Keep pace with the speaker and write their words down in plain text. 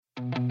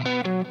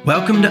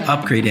Welcome to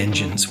Upgrade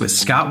Engines with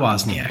Scott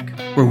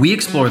Wozniak, where we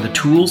explore the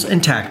tools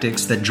and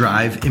tactics that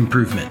drive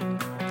improvement.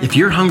 If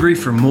you're hungry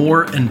for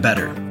more and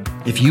better,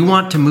 if you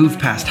want to move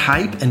past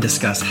hype and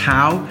discuss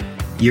how,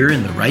 you're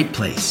in the right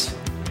place.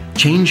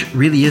 Change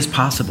really is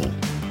possible.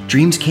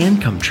 Dreams can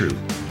come true.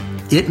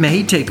 It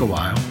may take a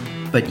while,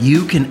 but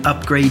you can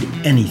upgrade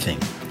anything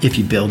if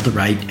you build the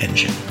right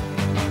engine.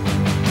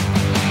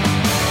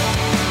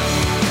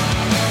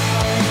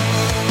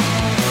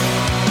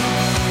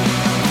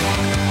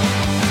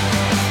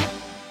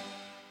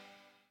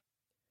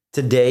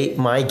 Today,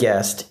 my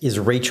guest is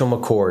Rachel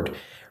McCord.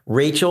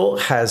 Rachel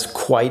has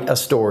quite a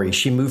story.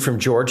 She moved from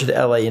Georgia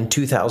to LA in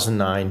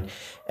 2009.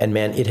 And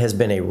man, it has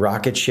been a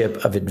rocket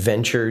ship of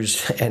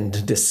adventures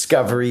and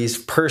discoveries,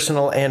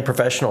 personal and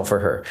professional for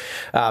her.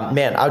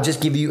 Man, I'll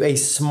just give you a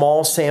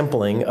small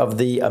sampling of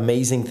the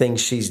amazing things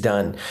she's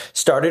done.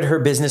 Started her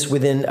business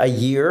within a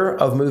year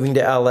of moving to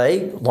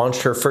LA,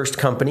 launched her first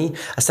company,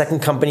 a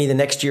second company the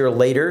next year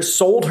later,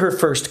 sold her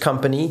first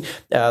company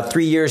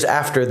 3 years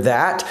after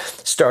that,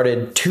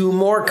 started 2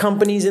 more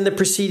companies in the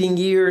preceding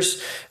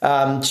years.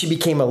 She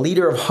became a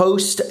leader of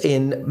host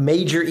in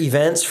major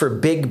events for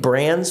big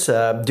brands,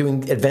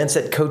 doing events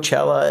at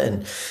Coachella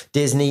and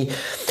Disney,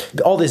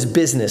 all this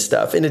business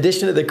stuff. In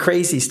addition to the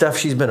crazy stuff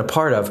she's been a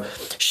part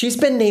of, she's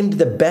been named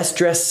the best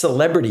dressed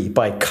celebrity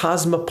by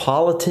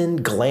Cosmopolitan,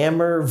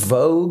 Glamour,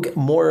 Vogue,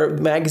 more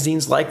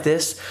magazines like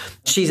this.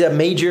 She's a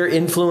major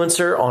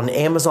influencer on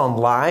Amazon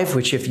Live,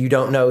 which if you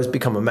don't know has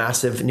become a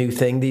massive new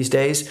thing these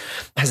days,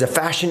 has a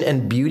fashion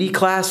and beauty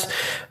class,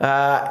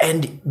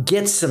 and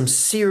gets some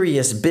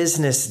serious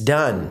business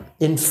done.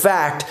 In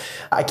fact,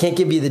 I can't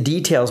give you the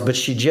details, but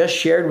she just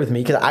shared with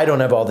me, because I don't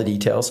have all the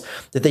details,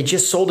 that they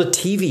just sold a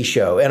TV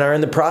show and are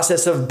in the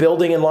process of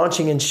building and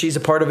launching, and she's a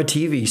part of a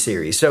TV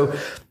series. So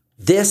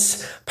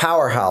this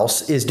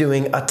powerhouse is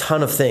doing a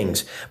ton of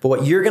things. But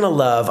what you're going to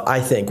love,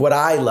 I think, what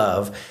I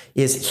love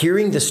is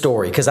hearing the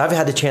story, because I've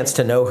had the chance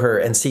to know her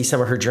and see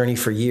some of her journey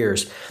for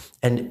years.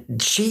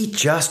 And she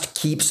just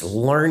keeps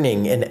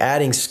learning and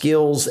adding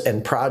skills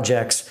and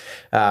projects.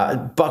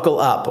 Buckle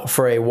up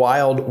for a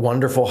wild,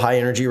 wonderful, high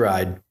energy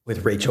ride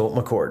with Rachel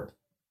McCord.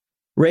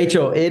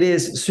 Rachel, it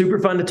is super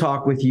fun to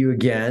talk with you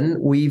again.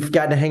 We've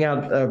gotten to hang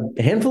out a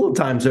handful of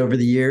times over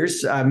the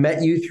years. I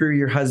met you through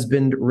your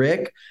husband,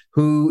 Rick,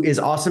 who is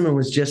awesome and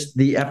was just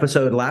the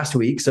episode last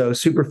week. So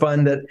super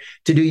fun to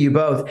do you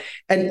both.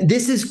 And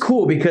this is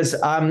cool because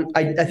I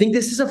think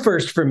this is a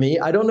first for me.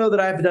 I don't know that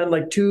I've done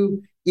like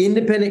 2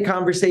 independent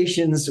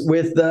conversations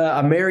with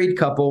a married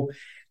couple.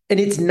 And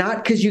it's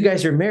not because you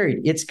guys are married.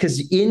 It's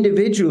because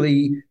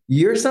individually,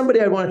 you're somebody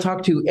I want to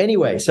talk to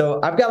anyway. So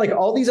I've got like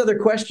all these other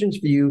questions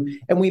for you,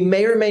 and we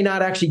may or may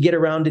not actually get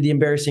around to the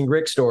embarrassing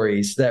Rick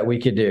stories that we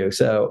could do.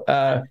 So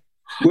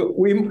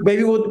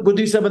we'll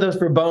do some of those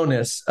for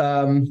bonus.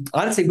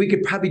 Honestly, we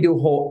could probably do a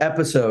whole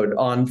episode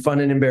on fun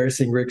and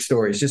embarrassing Rick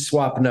stories. Just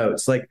swap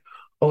notes. Like,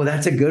 oh,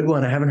 that's a good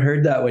one. I haven't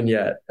heard that one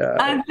yet.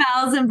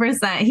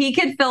 1,000%. He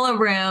could fill a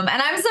room. And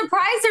I'm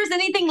surprised there's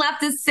anything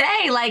left to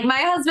say. Like, my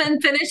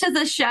husband finishes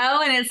a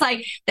show and it's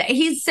like,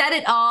 he's said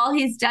it all.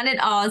 He's done it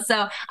all.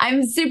 So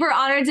I'm super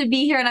honored to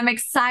be here. And I'm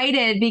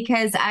excited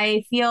because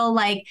I feel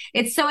like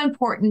it's so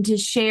important to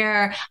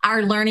share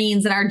our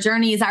learnings and our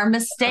journeys, our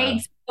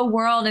mistakes, the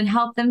world, and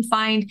help them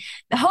find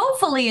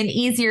hopefully an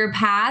easier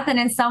path. And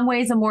in some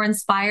ways, a more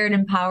inspired,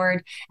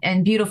 empowered,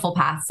 and beautiful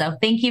path. So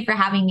thank you for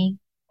having me.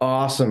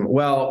 Awesome.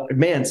 Well,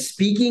 man,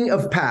 speaking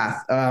of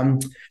path,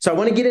 so I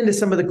want to get into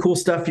some of the cool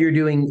stuff you're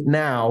doing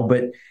now,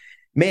 but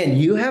man,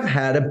 you have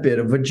had a bit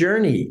of a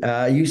journey.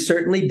 You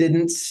certainly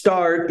didn't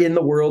start in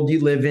the world you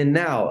live in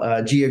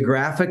now.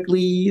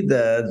 Geographically,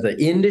 the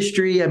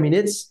industry, I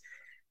mean,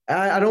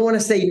 I don't want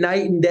to say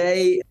night and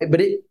day,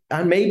 but it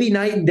maybe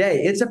night and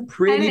day. It's a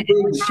pretty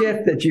big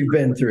shift that you've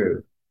been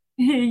through.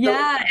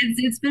 Yeah,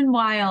 it's been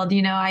wild.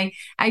 You know,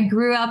 I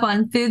grew up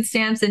on food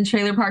stamps and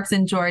trailer parks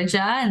in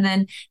Georgia, and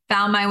then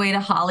found my way to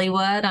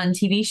Hollywood on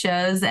TV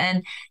shows.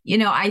 And, you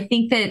know, I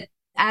think that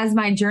as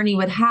my journey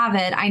would have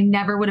it, I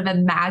never would have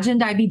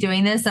imagined I'd be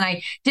doing this. And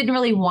I didn't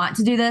really want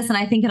to do this. And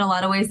I think in a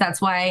lot of ways,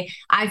 that's why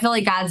I feel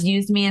like God's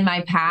used me in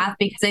my path,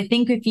 because I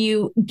think if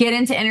you get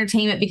into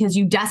entertainment because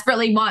you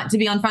desperately want to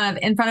be in front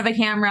of a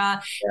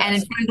camera, yes, and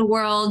in front of the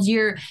world,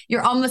 you're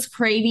almost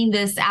craving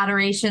this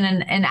adoration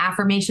and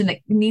affirmation that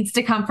needs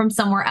to come from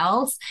somewhere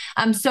else.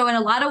 So in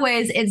a lot of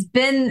ways, it's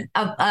been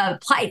a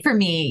plight for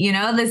me. You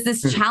know, there's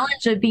this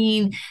challenge of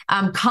being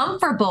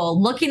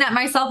comfortable looking at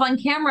myself on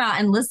camera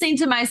and listening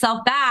to myself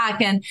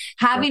back and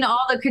having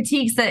all the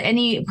critiques that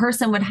any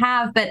person would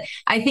have. But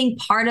I think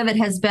part of it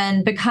has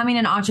been becoming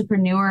an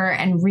entrepreneur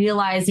and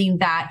realizing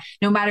that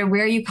no matter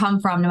where you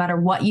come from, no matter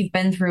what you've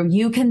been through,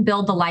 you can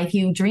build the life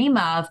you dream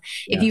of.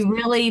 Yes. If you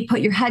really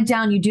put your head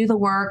down, you do the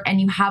work,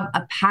 and you have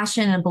a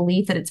passion and a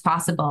belief that it's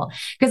possible.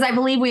 Because I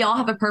believe we all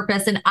have a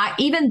purpose. And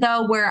even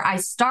though where I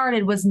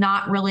started was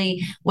not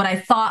really what I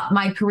thought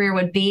my career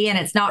would be, and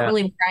it's not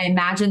really where I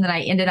imagined that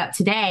I ended up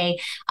today,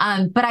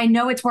 but I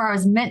know it's where I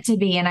was meant to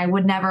be. And I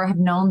would never have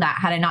known that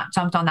had I not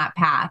jumped on that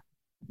path.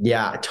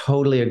 Yeah, I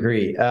totally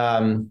agree.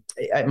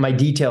 My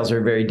details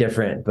are very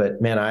different,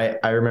 but man,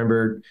 I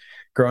remember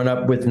growing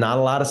up with not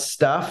a lot of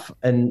stuff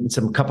and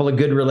some couple of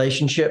good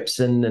relationships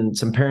and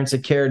some parents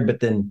that cared, but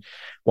then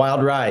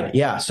wild ride.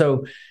 Yeah.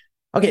 So,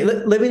 okay,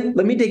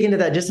 let me dig into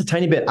that just a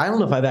tiny bit. I don't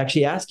know if I've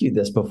actually asked you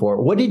this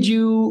before. What did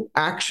you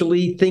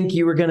actually think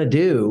you were going to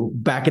do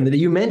back in the day?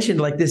 You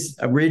mentioned like this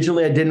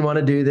originally, I didn't want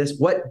to do this.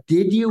 What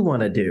did you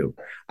want to do?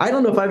 I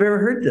don't know if I've ever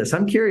heard this.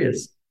 I'm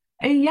curious.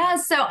 Yeah,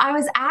 so I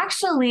was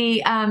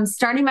actually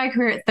starting my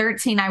career at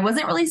 13. I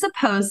wasn't really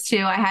supposed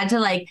to. I had to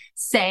like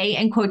say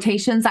in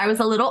quotations, I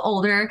was a little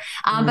older,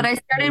 but I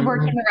started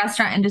working in the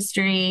restaurant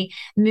industry,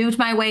 moved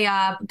my way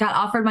up, got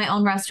offered my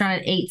own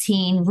restaurant at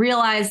 18,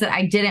 realized that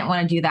I didn't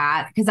want to do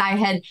that because I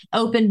had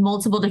opened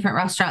multiple different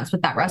restaurants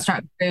with that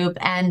restaurant group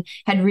and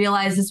had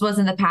realized this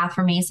wasn't the path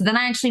for me. So then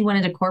I actually went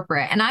into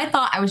corporate and I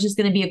thought I was just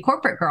going to be a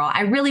corporate girl.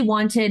 I really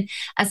wanted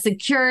a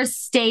secure,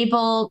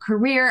 stable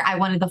career. I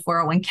wanted the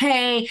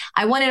 401k.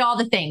 I wanted all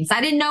the things.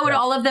 I didn't know what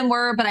all of them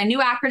were, but I knew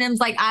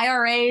acronyms like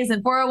IRAs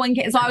and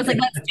 401k. So I was like,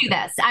 let's do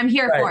this. I'm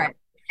here for it.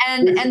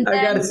 And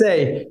I got to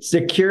say,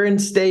 secure and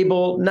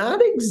stable, not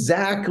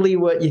exactly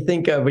what you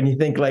think of when you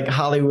think like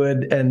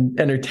Hollywood and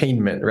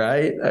entertainment,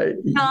 right?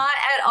 Not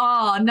at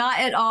all. Not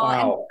at all.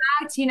 Wow.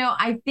 In fact,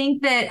 I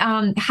think that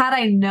had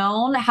I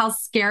known how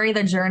scary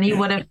the journey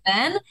would have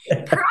been,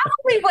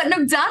 probably wouldn't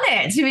have done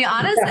it, to be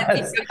honest with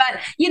you.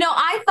 But,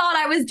 I thought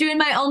I was doing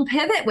my own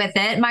pivot with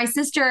it. My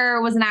sister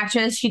was an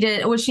actress.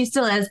 She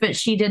still is, but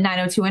she did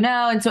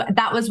 90210. And so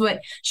that was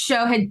what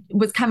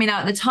was coming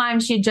out at the time.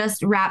 She had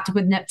just wrapped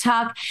with Nip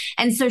Tuck.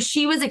 And so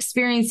she was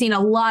experiencing a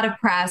lot of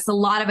press, a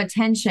lot of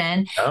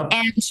attention,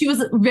 and she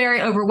was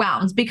very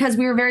overwhelmed because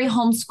we were very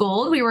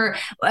homeschooled. We were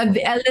a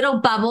little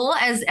bubble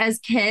as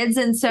kids.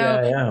 And so,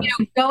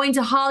 going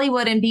to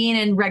Hollywood and being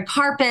in red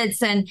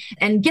carpets and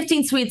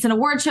gifting suites and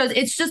award shows,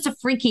 it's just a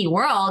freaky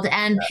world.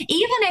 And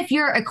even if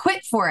you're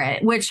equipped for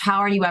it, which how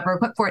are you ever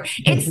equipped for it?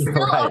 It's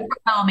still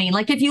overwhelming.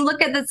 Like if you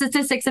look at the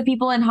statistics of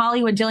people in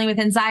Hollywood dealing with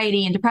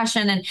anxiety and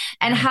depression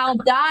and how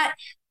that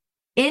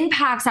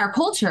impacts our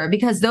culture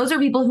because those are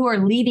people who are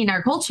leading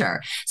our culture.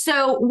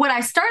 So what I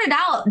started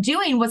out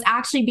doing was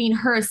actually being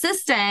her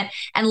assistant.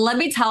 And let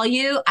me tell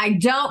you, I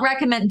don't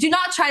recommend, do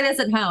not try this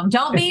at home.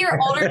 Don't be your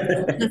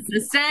older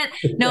assistant,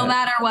 no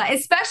matter what,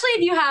 especially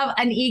if you have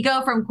an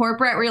ego from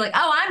corporate where you're like,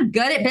 oh, I'm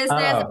good at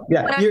business.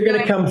 You're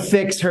going to come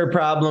fix her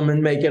problem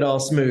and make it all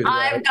smooth.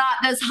 Right? I've got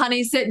this,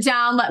 honey, sit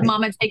down, let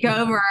mama take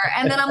over.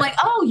 And then I'm like,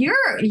 oh,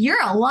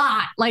 you're a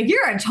lot. Like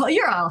you're a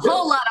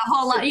whole lot.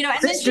 And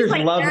sisters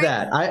then love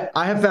that.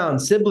 I have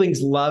found siblings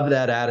love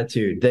that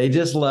attitude. They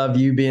just love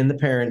you being the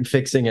parent,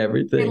 fixing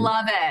everything. They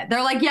love it.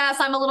 They're like, yes,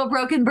 I'm a little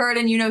broken bird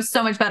and you know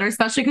so much better,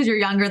 especially because you're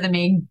younger than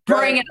me.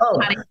 Bring it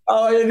up, honey.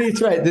 Oh,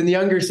 that's right. Then the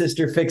younger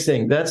sister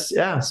fixing. That's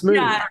smooth.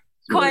 Yeah.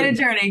 Quite a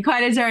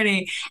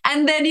journey.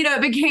 And then,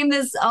 it became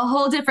a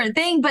whole different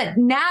thing. But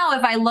now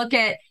if I look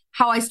at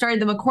how I started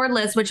the McCord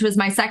list, which was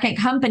my second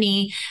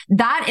company,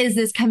 that is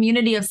this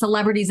community of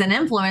celebrities and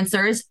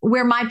influencers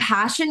where my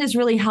passion is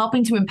really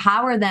helping to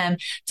empower them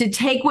to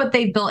take what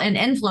they've built in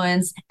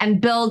influence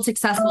and build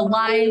successful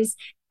lives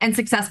and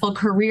successful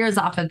careers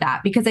off of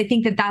that. Because I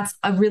think that that's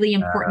a really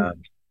important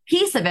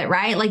piece of it,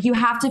 right? Like you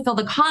have to feel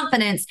the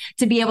confidence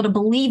to be able to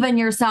believe in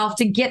yourself,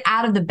 to get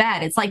out of the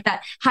bed. It's like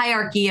that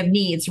hierarchy of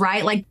needs,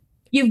 right? Like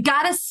you've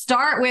got to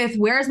start with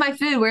where's my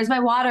food? Where's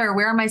my water?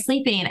 Where am I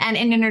sleeping? And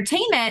in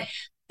entertainment,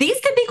 these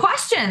could be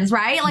questions,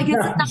 right? Like,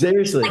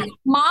 seriously, like,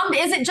 mom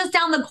isn't just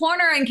down the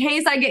corner in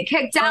case I get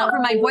kicked out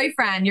from my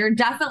boyfriend. You're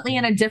definitely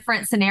in a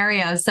different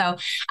scenario. So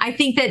I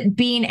think that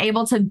being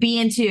able to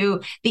be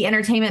into the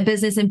entertainment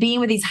business and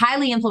being with these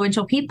highly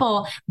influential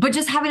people, but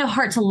just having a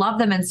heart to love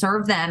them and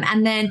serve them.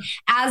 And then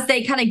as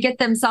they kind of get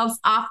themselves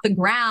off the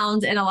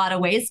ground in a lot of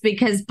ways,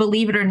 because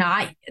believe it or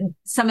not,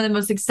 some of the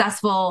most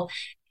successful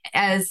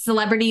as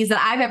celebrities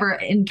that I've ever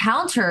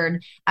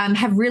encountered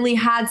have really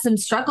had some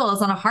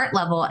struggles on a heart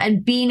level,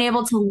 and being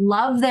able to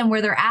love them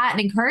where they're at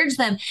and encourage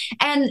them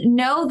and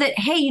know that,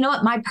 hey, you know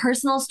what? My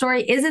personal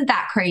story isn't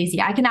that crazy.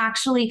 I can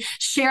actually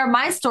share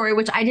my story,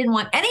 which I didn't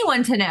want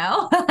anyone to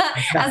know.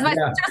 As my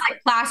sister was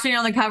like plastering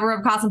on the cover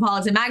of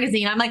Cosmopolitan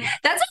magazine. I'm like,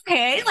 that's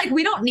okay. Like,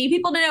 we don't need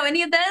people to know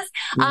any of this.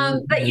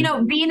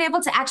 But, being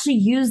able to actually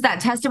use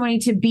that testimony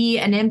to be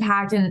an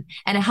impact and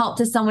a help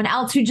to someone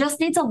else who just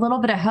needs a little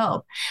bit of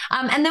hope.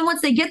 And then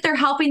once they get there,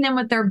 helping them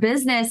with their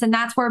business. And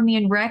that's where me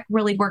and Rick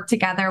really work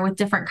together with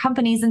different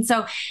companies. And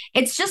so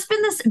it's just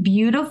been this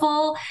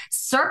beautiful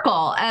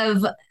circle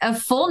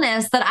of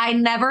fullness that I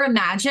never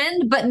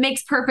imagined, but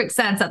makes perfect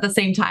sense at the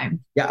same time.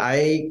 Yeah,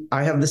 I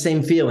have the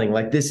same feeling.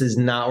 Like, this is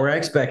not where I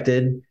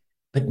expected.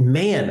 But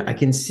man, I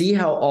can see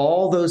how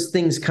all those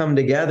things come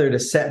together to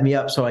set me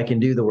up so I can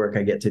do the work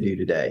I get to do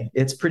today.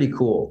 It's pretty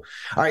cool.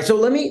 All right, so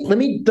let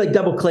me like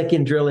double click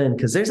and drill in,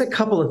 because there's a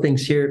couple of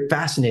things here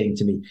fascinating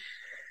to me.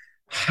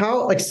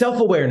 How, like,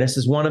 self-awareness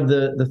is one of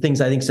the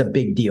things I think is a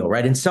big deal,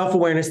 right? And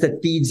self-awareness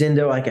that feeds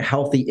into like a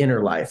healthy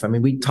inner life. I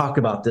mean, we talk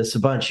about this a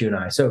bunch, you and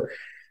I. So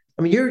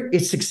I mean,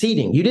 it's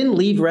succeeding. You didn't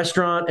leave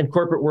restaurant and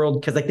corporate world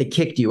because like they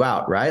kicked you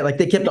out, right? Like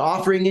they kept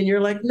offering and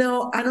you're like,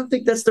 no, I don't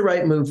think that's the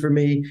right move for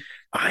me.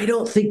 I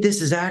don't think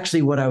this is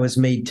actually what I was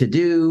made to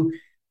do,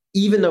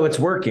 even though it's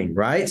working,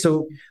 right?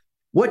 So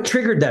what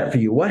triggered that for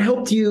you? What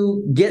helped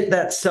you get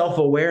that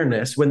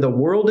self-awareness when the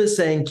world is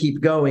saying keep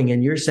going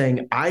and you're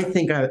saying, I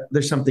think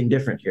there's something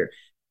different here?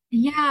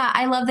 Yeah,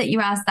 I love that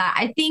you asked that.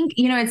 I think,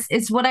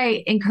 it's what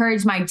I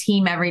encourage my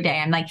team every day.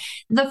 I'm like,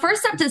 the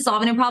first step to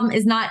solving a problem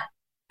is not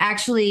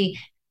actually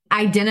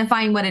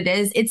identifying what it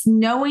is. It's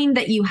knowing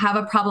that you have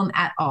a problem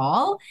at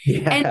all.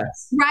 Yes. And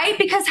right.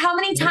 Because how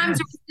many times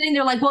are we sitting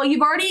there like, well,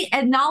 you've already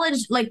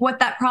acknowledged like what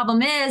that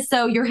problem is.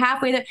 So you're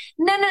halfway there.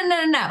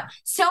 No.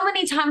 So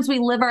many times we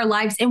live our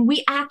lives and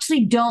we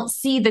actually don't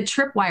see the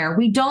tripwire.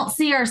 We don't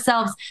see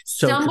ourselves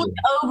stumbling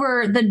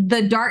over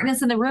the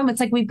darkness in the room. It's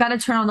like, we've got to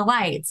turn on the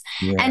lights.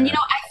 Yeah. And,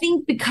 I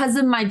think because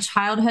of my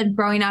childhood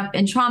growing up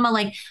in trauma,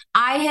 like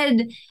I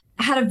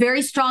had a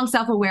very strong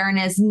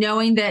self-awareness,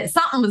 knowing that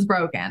something was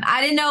broken.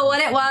 I didn't know what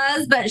it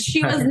was, but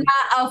she was not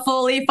a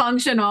fully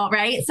functional,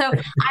 right? So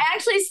I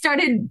actually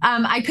started,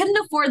 I couldn't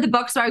afford the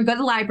book, so I would go to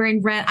the library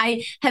and rent.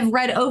 I have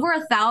read over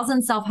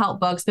 1,000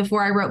 self-help books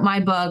before I wrote my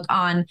book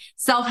on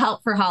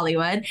self-help for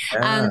Hollywood,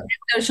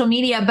 social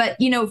media. But,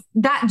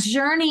 that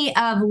journey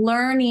of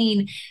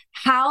learning,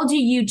 how do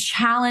you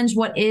challenge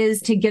what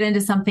is to get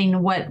into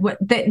something what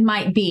that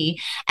might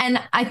be? And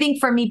I think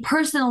for me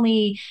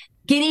personally,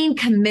 getting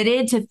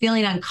committed to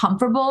feeling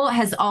uncomfortable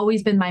has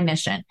always been my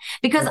mission,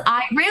 because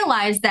I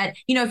realized that,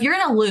 if you're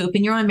in a loop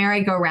and you're on a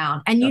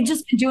merry-go-round and you've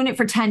just been doing it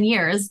for 10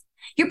 years,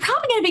 you're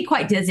probably going to be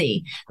quite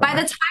dizzy. By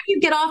the time you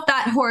get off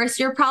that horse,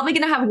 you're probably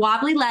going to have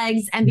wobbly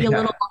legs and be a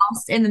little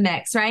lost in the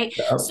mix, right?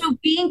 So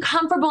being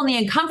comfortable in the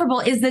uncomfortable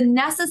is the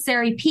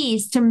necessary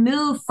piece to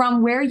move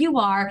from where you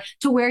are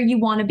to where you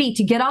want to be,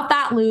 to get off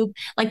that loop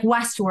like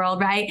Westworld,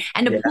 right?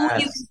 And to pull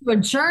you into a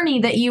journey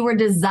that you were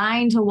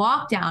designed to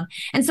walk down.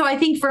 And so I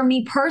think for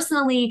me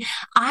personally,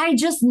 I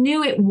just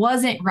knew it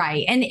wasn't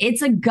right. And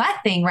it's a gut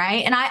thing,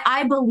 right? And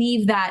I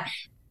believe that,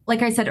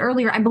 like I said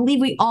earlier, I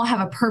believe we all have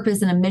a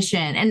purpose and a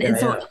mission. And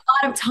so a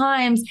lot of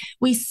times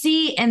we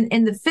see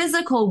in the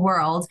physical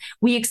world,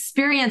 we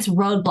experience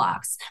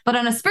roadblocks, but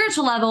on a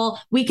spiritual level,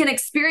 we can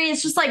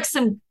experience just like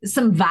some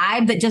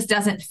vibe that just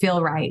doesn't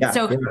feel right.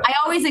 I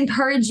always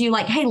encourage you,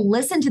 like, hey,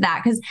 listen to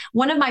that. Because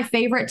one of my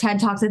favorite TED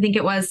Talks, I think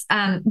it was,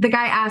 the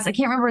guy asked, I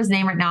can't remember his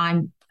name right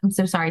now. I'm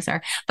so sorry,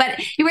 sir. But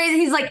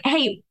he's like,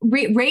 hey,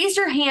 raise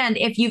your hand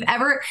if you've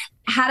ever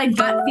had a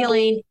gut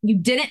feeling, you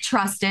didn't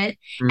trust it.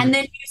 And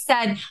then you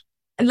said,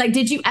 like,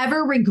 did you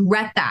ever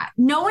regret that?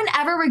 No one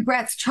ever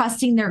regrets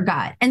trusting their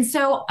gut. And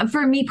so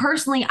for me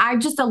personally, I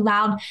just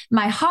allowed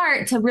my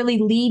heart to really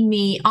lead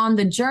me on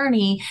the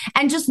journey,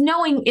 and just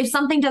knowing if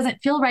something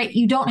doesn't feel right,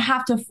 you don't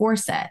have to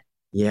force it.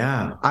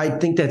 Yeah, I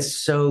think that's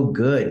so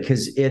good,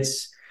 because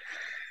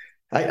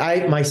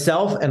I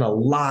myself and a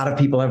lot of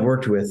people I've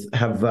worked with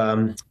have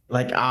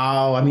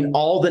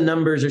all the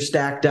numbers are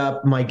stacked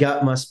up. My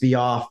gut must be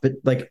off. But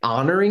like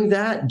honoring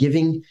that,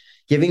 giving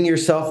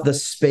yourself the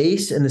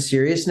space and the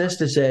seriousness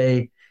to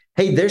say,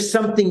 hey, there's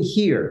something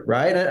here,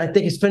 right? I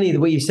think it's funny the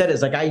way you said it.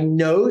 It's like, I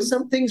know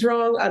something's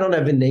wrong. I don't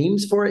have the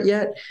names for it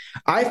yet.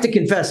 I have to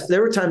confess,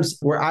 there were times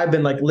where I've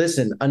been like,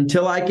 listen,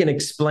 until I can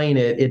explain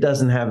it, it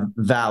doesn't have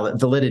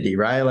validity,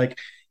 right? Like,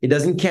 it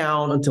doesn't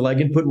count until I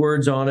can put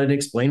words on it and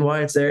explain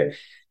why it's there.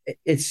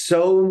 It's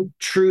so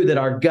true that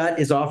our gut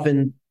is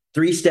often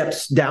 3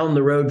 steps down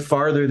the road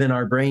farther than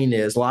our brain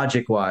is,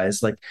 logic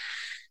wise. Like,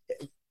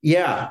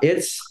 yeah,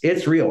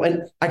 it's real.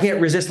 And I can't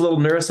resist a little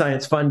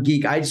neuroscience fun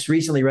geek. I just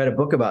recently read a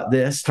book about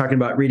this, talking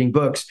about reading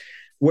books,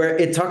 where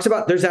it talks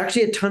about there's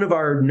actually a ton of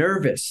our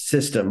nervous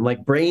system,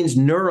 like brain's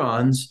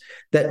neurons,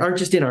 that aren't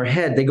just in our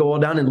head. They go all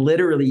down and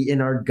literally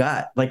in our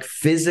gut, like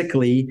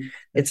physically.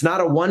 It's not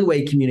a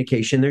one-way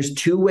communication. There's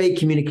 2-way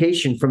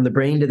communication from the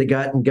brain to the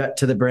gut and gut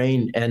to the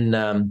brain. And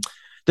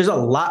there's a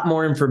lot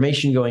more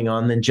information going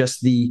on than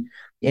just the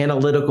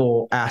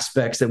analytical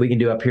aspects that we can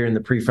do up here in the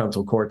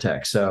prefrontal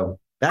cortex. So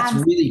that's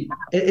really,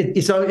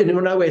 it's in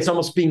another way, it's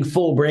almost being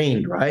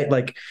full-brained, right?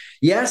 Like,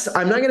 yes,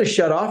 I'm not going to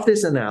shut off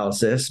this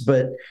analysis,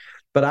 but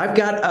I've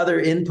got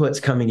other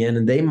inputs coming in,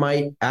 and they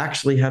might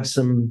actually have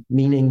some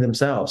meaning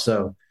themselves.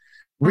 So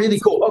really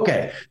cool.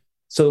 Okay.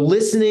 So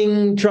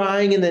listening,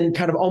 trying, and then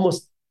kind of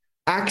almost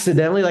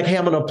accidentally like, hey,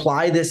 I'm going to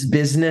apply this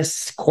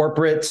business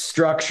corporate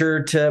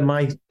structure to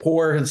my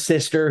poor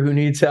sister who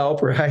needs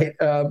help, right?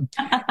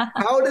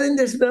 Then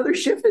there's another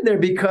shift in there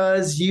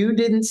because you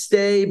didn't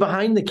stay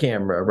behind the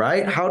camera,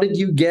 right? How did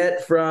you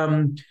get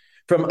from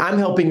I'm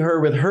helping her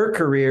with her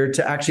career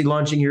to actually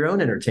launching your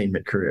own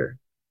entertainment career?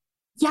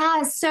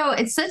 Yeah, so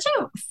it's such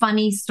a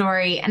funny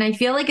story, and I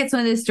feel like it's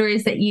one of those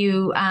stories that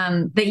you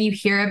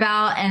hear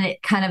about and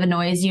it kind of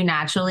annoys you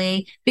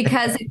naturally,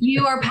 because if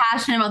you are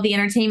passionate about the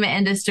entertainment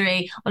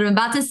industry, what I'm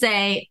about to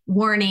say,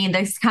 warning,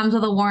 this comes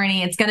with a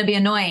warning, it's going to be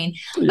annoying.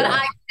 Yeah. But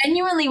I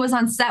genuinely was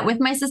on set with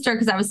my sister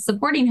because I was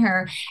supporting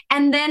her.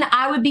 And then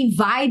I would be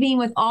vibing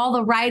with all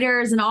the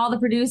writers and all the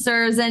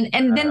producers. And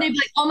then they'd be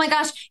like, oh my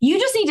gosh, you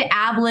just need to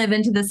ad lib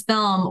into this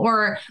film,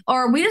 or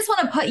we just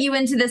want to put you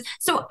into this.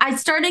 So I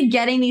started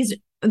getting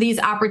these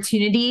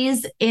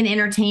opportunities in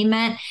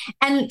entertainment.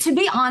 And to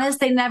be honest,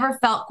 they never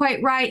felt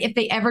quite right if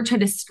they ever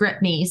tried to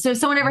script me. So if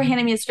someone ever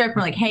handed me a script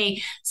and like,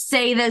 hey,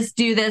 say this,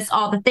 do this,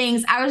 all the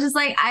things, I was just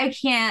like, I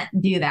can't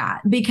do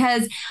that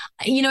because,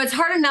 it's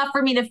hard enough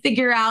for me to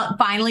figure out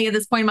finally at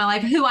this point in my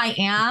life who I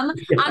am.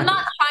 Yeah. I'm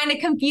not trying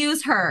to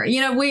confuse her.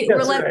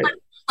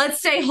 Let's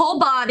stay whole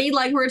body,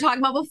 like we were talking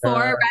about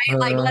before, right?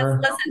 Like,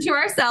 let's listen to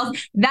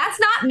ourselves. That's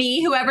not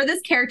me, whoever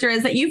this character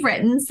is that you've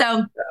written.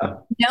 So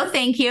no,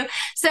 thank you.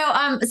 So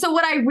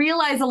what I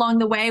realized along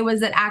the way was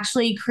that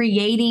actually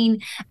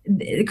creating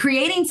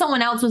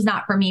someone else was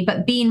not for me,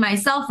 but being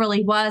myself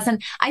really was.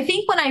 And I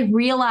think when I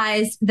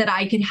realized that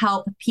I could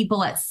help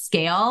people at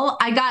scale,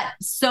 I got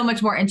so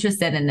much more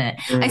interested in it.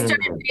 I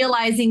started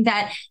realizing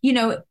that, in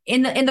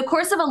the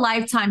course of a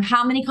lifetime,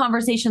 how many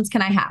conversations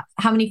can I have?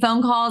 How many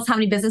phone calls? How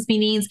many business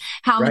meetings?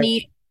 How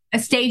many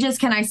stages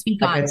can I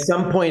speak on? At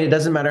some point, it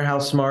doesn't matter how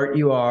smart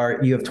you are,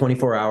 you have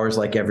 24 hours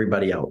like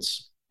everybody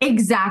else.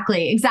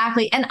 Exactly.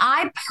 And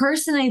I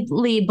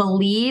personally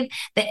believe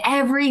that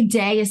every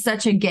day is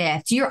such a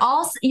gift. You're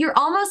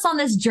almost on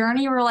this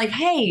journey where like,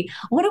 hey,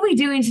 what are we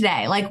doing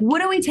today? Like,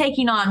 what are we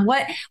taking on?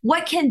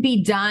 What can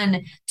be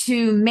done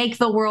to make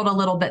the world a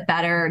little bit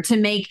better, to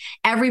make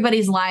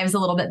everybody's lives a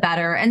little bit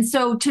better? And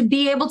so to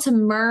be able to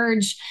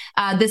merge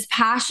this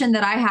passion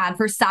that I had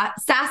for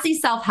sassy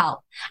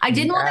self-help, I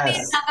didn't want to be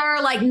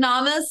another like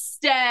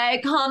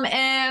namaste, come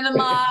in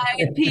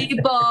my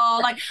people.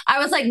 Like I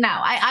was like, no,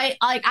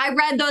 I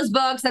read those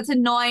books. That's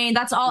annoying.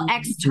 That's all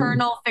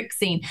external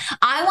fixing.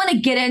 I want to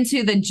get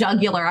into the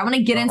jugular. I want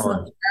to get into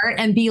the dirt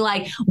and be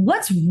like,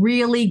 what's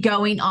really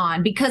going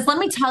on? Because let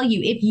me tell you,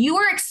 if you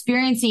are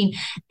experiencing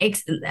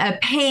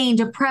pain,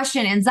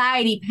 depression,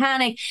 anxiety,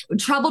 panic,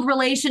 troubled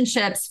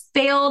relationships,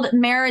 failed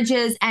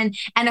marriages, and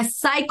a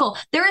cycle,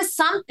 there is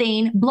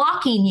something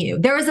blocking you.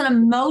 There is an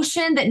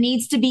emotion that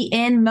needs to be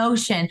in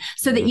motion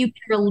so that you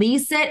can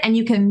release it and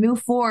you can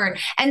move forward.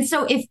 And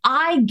so if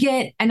I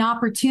get an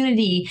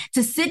opportunity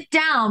to sit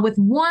down with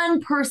one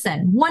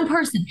person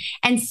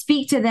and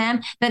speak to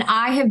them, then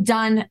I have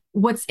done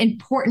what's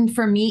important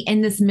for me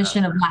in this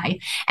mission of life.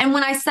 And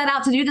when I set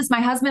out to do this, my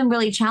husband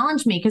really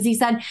challenged me because he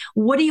said,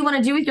 what do you want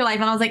to do with your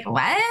life? And I was like,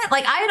 what?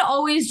 Like I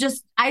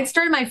had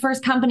started my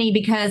first company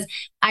because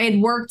I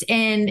had worked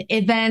in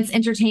events,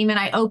 entertainment.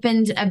 I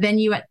opened a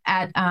venue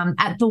at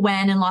the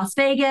Wen in Las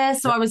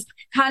Vegas. So I was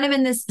kind of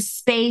in this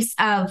space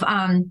of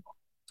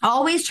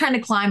always trying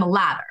to climb a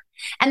ladder.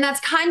 And that's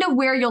kind of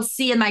where you'll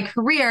see in my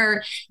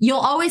career, you'll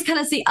always kind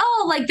of see,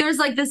 oh, like there's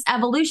like this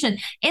evolution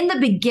in the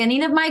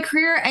beginning of my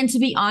career. And to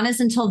be honest,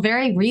 until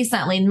very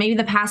recently, maybe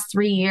the past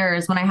 3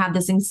 years when I had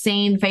this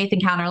insane faith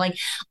encounter, like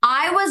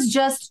I was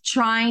just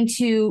trying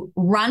to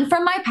run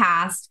from my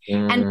past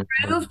and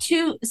prove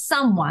to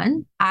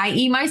someone,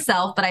 i.e.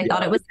 myself, but I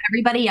thought it was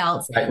everybody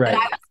else, that I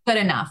was good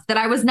enough, that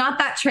I was not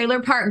that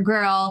trailer park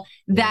girl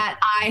that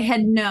I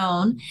had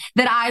known,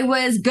 that I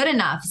was good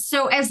enough.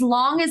 So as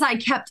long as I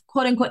kept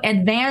quote unquote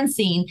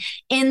advancing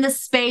in the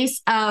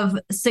space of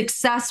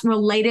success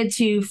related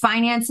to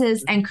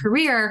finances and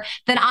career,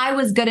 then I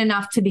was good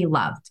enough to be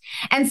loved.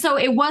 And so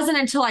it wasn't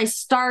until I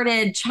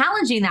started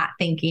challenging that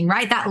thinking,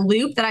 right? That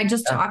loop that I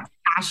just talked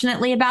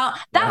passionately about,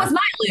 that was my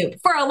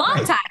loop for a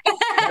long time.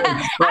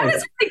 I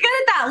was really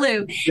good at that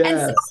loop. Yes. And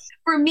so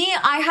for me,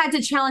 I had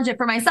to challenge it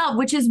for myself,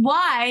 which is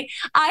why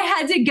I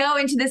had to go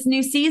into this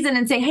new season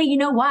and say, hey, you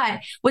know what?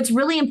 What's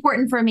really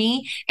important for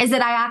me is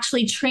that I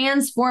actually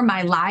transform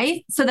my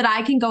life so that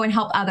I can go and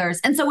help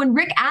others. And so when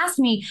Rick asked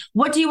me,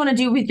 what do you want to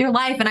do with your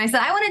life? And I said,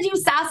 I want to do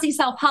sassy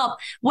self-help.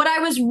 What I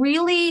was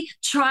really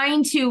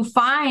trying to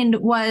find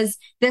was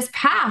this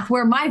path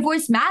where my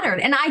voice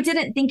mattered. And I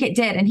didn't think it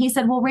did. And he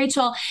said, well,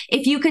 Rachel,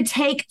 if you could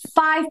take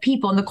 5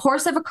 people in the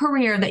course of a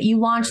career that you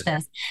launched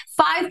this,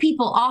 5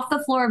 people off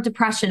the floor of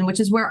depression, which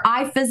is where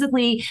I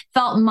physically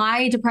felt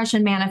my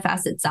depression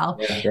manifest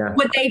itself,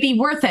 would they be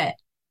worth it?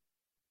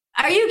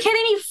 Are you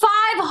kidding me? 5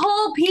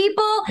 whole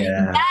people?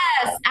 Yeah.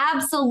 Yes,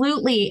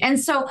 absolutely. And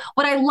so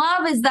what I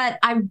love is that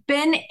I've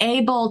been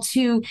able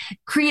to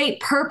create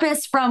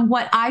purpose from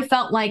what I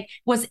felt like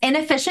was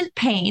inefficient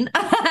pain.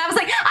 I was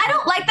like, I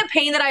don't like the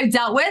pain that I've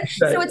dealt with.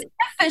 Right. So it's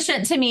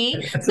inefficient to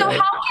me. So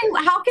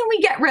how can we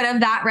get rid of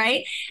that?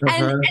 Right.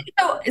 And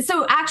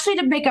so actually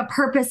to make a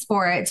purpose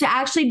for it, to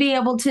actually be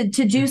able to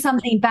do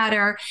something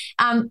better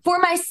for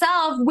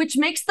myself, which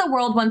makes the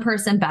world one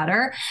person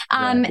better.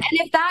 And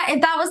if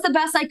that was the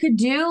best I could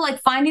do,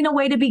 like finding a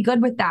way to be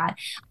good with that,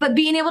 but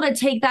being able to to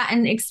take that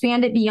and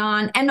expand it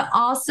beyond, and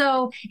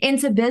also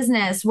into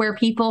business where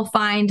people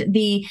find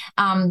the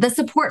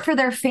support for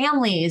their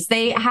families.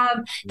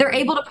 They're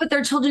able to put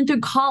their children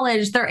through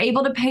college. They're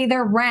able to pay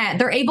their rent.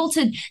 They're able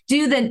to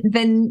do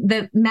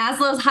the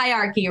Maslow's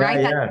hierarchy,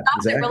 right? That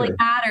stuff that really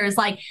matters.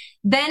 Like,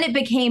 then it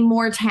became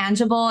more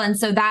tangible. And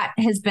so that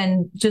has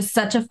been just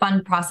such a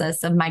fun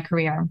process of my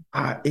career.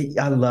 I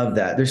love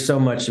that. There's so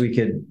much we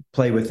could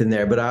play with in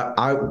there, but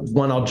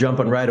I'll jump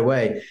on right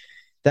away.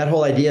 That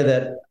whole idea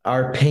that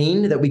our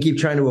pain that we keep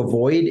trying to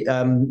avoid,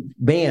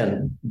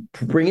 man,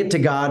 bring it to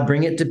God,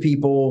 bring it to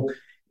people.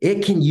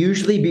 It can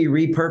usually be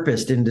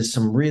repurposed into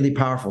some really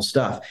powerful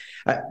stuff.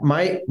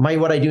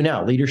 What I do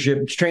now,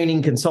 leadership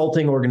training,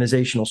 consulting,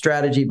 organizational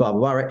strategy, blah, blah,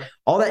 blah, right?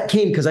 All that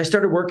came because I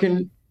started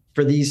working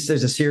for these.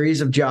 There's a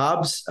series of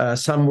jobs.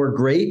 Some were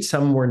great,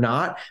 some were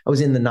not. I was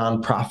in the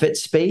nonprofit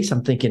space.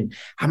 I'm thinking,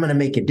 I'm going to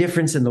make a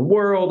difference in the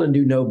world and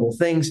do noble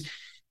things.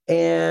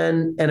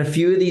 And a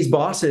few of these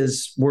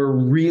bosses were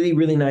really,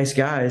 really nice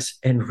guys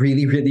and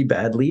really, really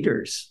bad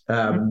leaders.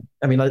 I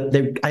mean,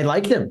 I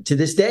like them to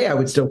this day. I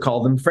would still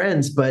call them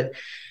friends, but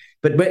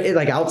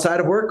like outside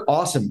of work,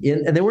 awesome.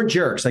 And they weren't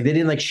jerks. Like, they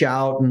didn't like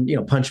shout and,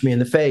 punch me in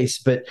the face,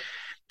 but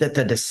that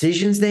the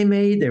decisions they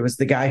made, there was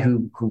the guy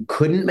who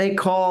couldn't make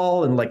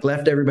call and like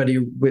left everybody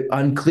with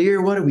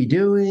unclear, what are we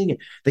doing?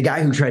 The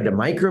guy who tried to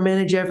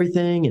micromanage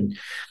everything.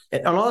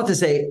 And all that to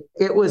say,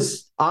 it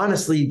was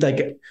honestly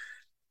like,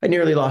 I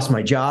nearly lost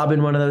my job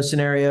in one of those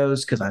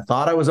scenarios because I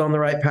thought I was on the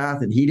right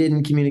path and he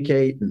didn't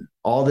communicate and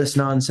all this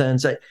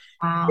nonsense.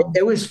 Wow.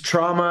 It was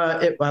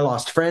trauma. I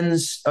lost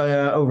friends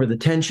over the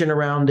tension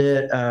around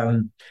it.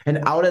 And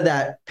out of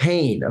that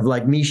pain of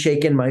like me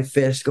shaking my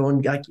fist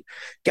going like,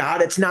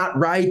 God, it's not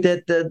right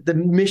that the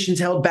mission's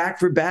held back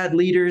for bad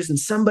leaders and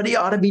somebody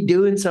ought to be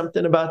doing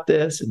something about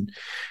this. And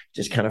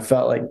just kind of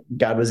felt like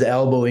God was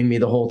elbowing me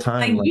the whole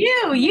time. Like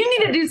you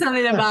need to do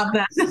something about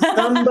that.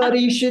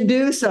 Somebody should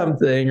do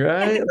something,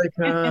 right?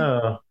 Like,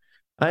 oh,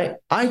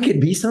 I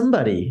could be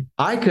somebody.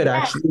 I could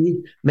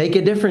actually make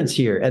a difference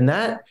here. And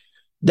that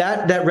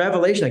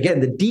revelation,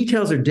 again, the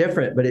details are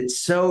different, but it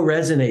so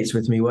resonates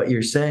with me. What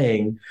you're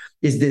saying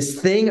is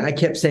this thing I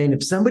kept saying,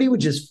 if somebody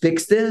would just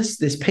fix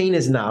this pain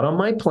is not on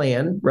my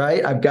plan,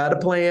 right? I've got a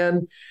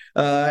plan,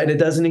 and it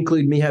doesn't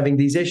include me having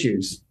these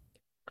issues.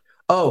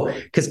 Oh,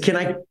 because can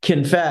I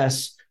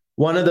confess,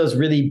 one of those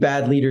really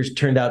bad leaders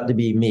turned out to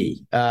be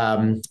me.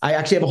 I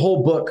actually have a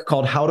whole book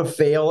called How to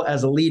Fail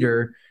as a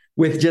Leader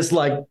with just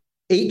like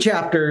 8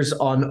 chapters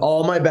on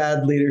all my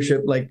bad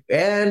leadership,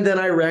 and then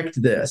I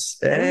wrecked this.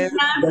 And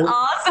that's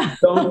awesome.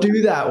 Don't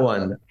do that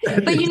one.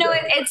 But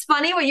it's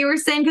funny what you were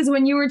saying, because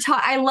when you were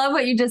I love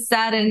what you just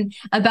said and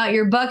about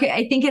your book.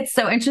 I think it's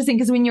so interesting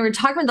because when you were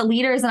talking about the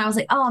leaders and I was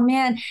like, oh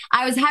man,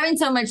 I was having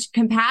so much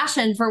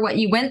compassion for what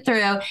you went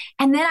through.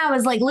 And then I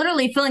was like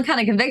literally feeling kind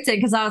of convicted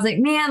because I was like,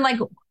 man, like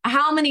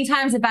how many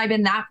times have I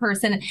been that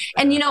person?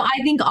 And,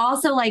 I think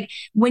also like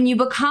when you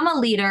become a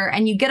leader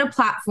and you get a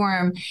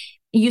platform,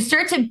 you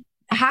start to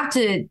have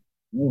to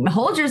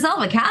hold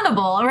yourself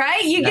accountable,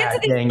 right? You get to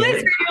the place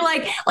where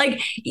you're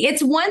like,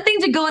 it's one thing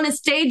to go on a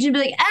stage and be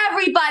like,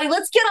 everybody,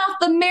 let's get off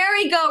the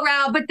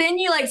merry-go-round. But then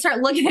you like start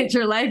looking at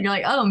your life and you're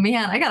like, oh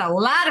man, I got a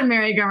lot of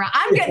merry-go-round.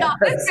 I'm getting off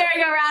this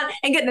merry-go-round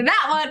and getting to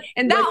that one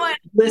and that one.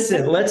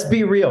 Listen, let's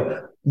be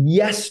real.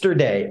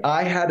 Yesterday,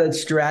 I had a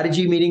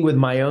strategy meeting with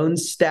my own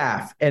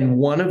staff, and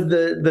one of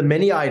the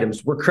many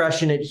items, we're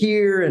crushing it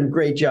here and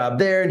great job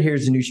there, and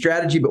here's a new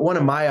strategy. But one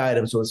of my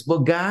items was, well,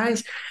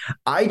 guys,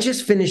 I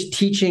just finished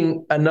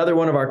teaching another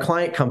one of our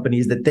client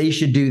companies that they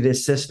should do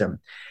this system.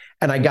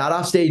 And I got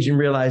off stage and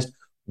realized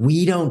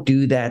we don't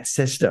do that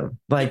system.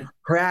 Like,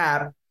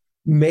 crap.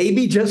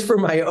 Maybe just for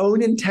my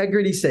own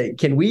integrity's sake,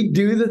 can we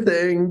do the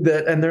thing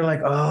that, and they're like,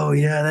 oh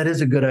yeah, that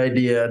is a good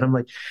idea. And I'm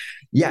like,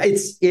 yeah,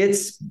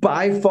 it's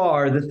by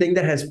far the thing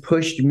that has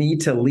pushed me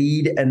to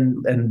lead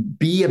and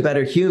be a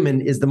better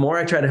human is the more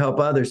I try to help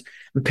others.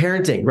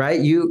 Parenting,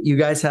 right? You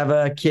guys have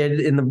a kid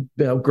in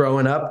the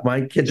growing up.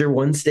 My kids are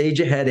one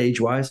stage ahead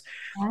age-wise.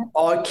 Yeah.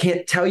 Oh, I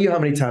can't tell you how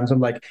many times I'm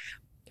like,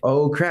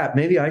 oh crap,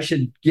 maybe I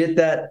should get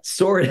that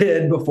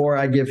sorted before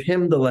I give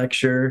him the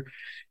lecture.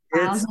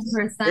 It's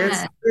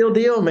the real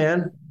deal,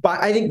 man. But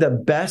I think the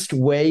best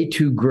way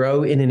to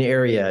grow in an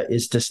area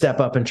is to step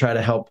up and try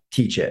to help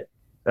teach it.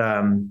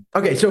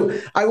 Okay, so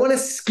I want to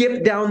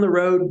skip down the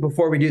road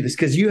before we do this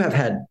because you have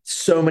had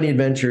so many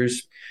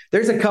adventures.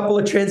 There's a couple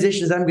of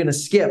transitions I'm going to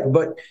skip,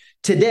 but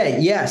today,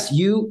 yes,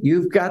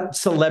 you've got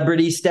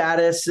celebrity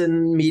status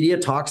and media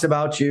talks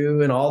about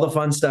you and all the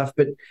fun stuff,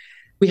 but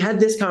we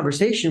had this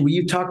conversation where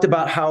you talked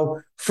about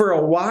how for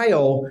a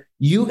while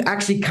you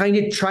actually kind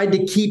of tried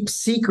to keep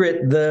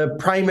secret the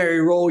primary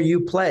role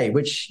you play,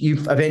 which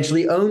you've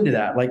eventually owned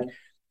that. Like,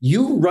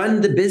 you run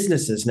the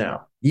businesses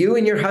now. You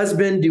and your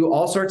husband do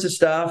all sorts of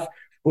stuff.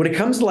 When it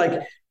comes to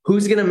like,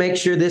 who's going to make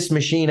sure this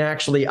machine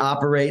actually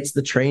operates,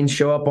 the trains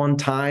show up on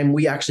time,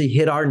 we actually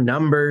hit our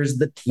numbers,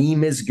 the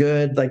team is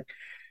good. Like,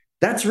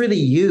 that's really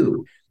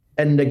you.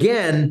 And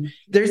again,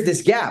 there's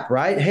this gap,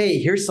 right? Hey,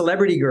 here's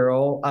celebrity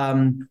girl.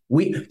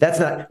 That's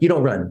not, you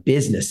don't run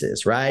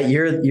businesses, right?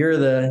 You're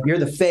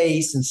the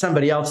face, and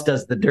somebody else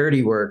does the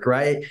dirty work,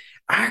 right?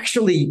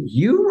 Actually,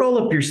 you roll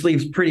up your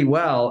sleeves pretty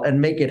well and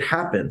make it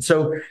happen.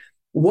 So,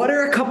 what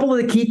are a couple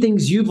of the key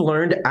things you've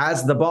learned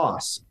as the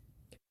boss?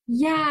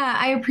 Yeah,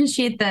 I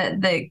appreciate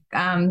the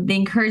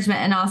encouragement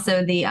and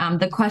also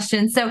the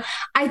question. So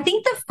I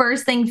think the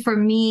first thing for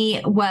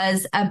me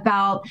was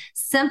about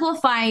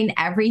simplifying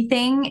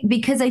everything,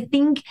 because I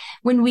think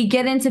when we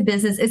get into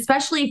business,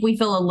 especially if we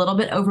feel a little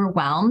bit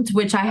overwhelmed,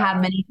 which I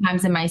have many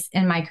times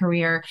in my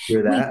career,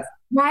 Hear that?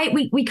 right?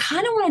 We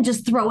kind of want to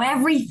just throw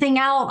everything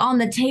out on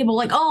the table,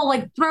 like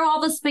throw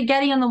all the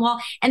spaghetti on the wall.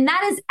 And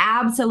that is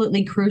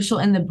absolutely crucial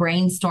in the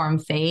brainstorm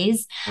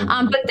phase.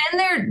 But then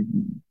there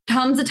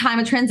comes a time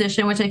of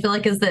transition, which I feel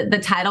like is the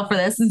title for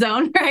this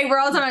zone, right? We're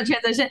all talking about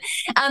transition.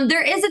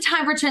 There is a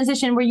time for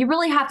transition where you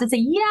really have to say,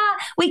 yeah,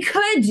 we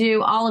could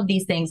do all of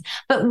these things,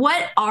 but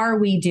what are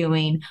we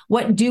doing?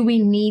 What do we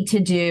need to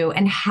do?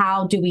 And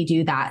how do we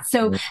do that?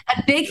 So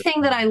a big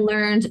thing that I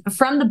learned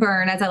from the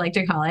burn, as I like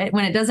to call it,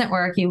 when it doesn't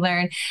work, you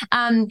learn,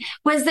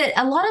 was that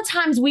a lot of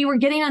times we were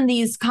getting on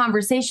these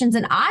conversations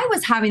and I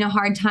was having a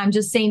hard time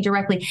just saying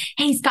directly,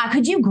 hey, Scott,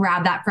 could you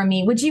grab that from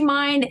me? Would you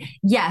mind?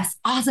 Yes.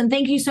 Awesome.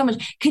 Thank you so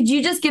much. Could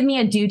you just give me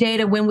a due date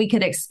of when we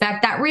could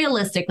expect that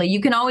realistically?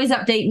 You can always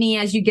update me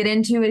as you get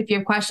into it if you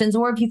have questions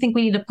or if you think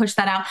we need to push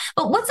that out.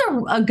 But what's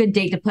a good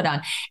date to put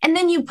on? And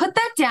then you put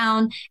that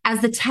down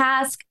as the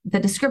task, the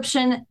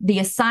description, the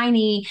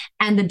assignee,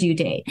 and the due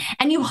date.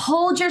 And you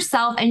hold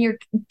yourself and your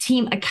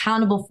team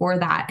accountable for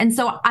that. And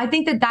so I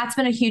think that that's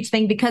been a huge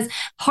thing, because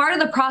part of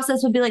the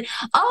process would be like,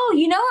 oh,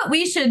 you know what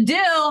we should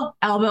do?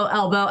 Elbow,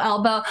 elbow,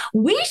 elbow.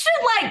 We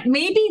should like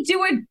maybe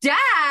do a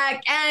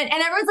deck. And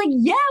everyone's like,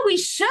 yeah, we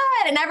should.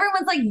 And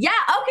everyone's like, yeah,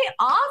 okay,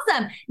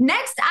 awesome.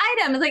 Next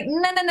item is like,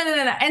 no.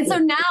 And so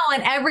now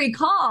on every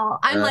call,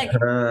 I'm like,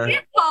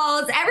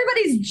 calls,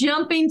 everybody's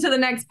jumping to the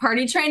next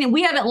party train and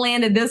we haven't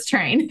landed this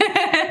train.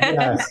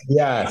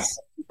 Yes.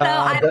 So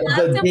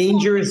The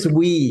dangerous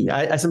we.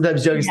 I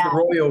sometimes joke it's the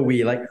royal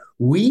we. Like,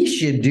 we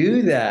should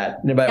do that.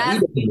 And by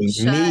we,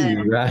 mean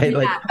me, right? Yeah.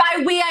 Like,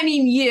 by we, I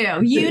mean you.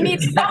 You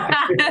need to.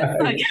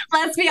 Like,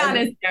 let's be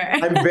honest here.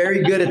 I'm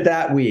very good at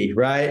that we,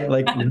 right?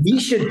 Like, we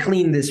should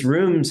clean this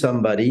room,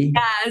 somebody.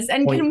 Yes.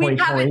 And can we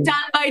have it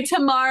done by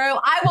tomorrow?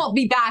 I won't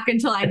be back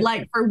until I'd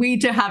like for we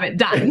to have it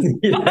done.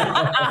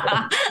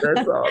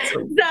 That's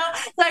awesome. So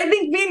I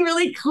think being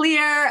really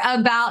clear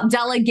about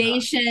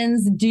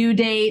delegations, due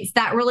dates,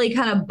 that really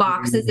kind of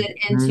boxes it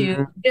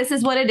into this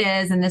is what it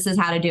is and this is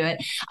how to do it.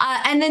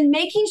 And then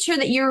making sure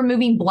that you're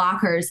removing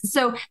blockers.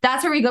 So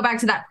that's where we go back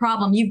to that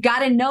problem. You've got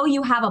to know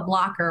you have a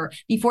blocker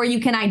before you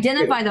can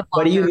identify the blocker.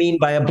 What do you mean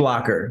by a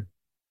blocker?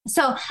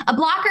 So a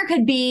blocker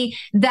could be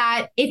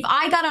that if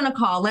I got on a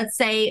call, let's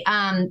say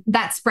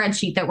that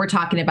spreadsheet that we're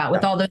talking about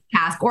with all those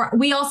tasks, or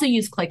we also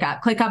use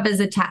ClickUp. ClickUp is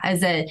a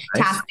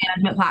task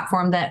management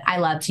platform that I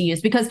love to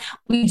use because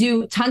we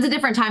do tons of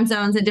different time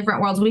zones and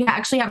different worlds. We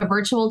actually have a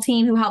virtual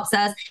team who helps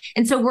us.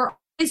 And so we're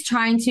always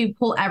trying to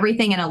pull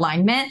everything in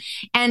alignment.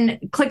 And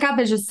ClickUp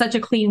is just such a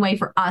clean way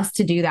for us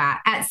to do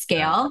that at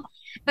scale.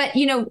 But,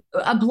 you know,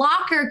 a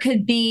blocker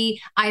could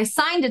be, I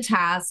assigned a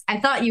task, I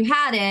thought you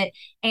had it,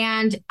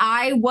 and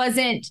I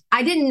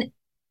didn't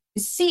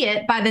see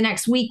it by the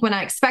next week when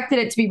I expected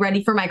it to be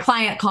ready for my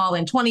client call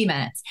in 20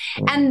 minutes.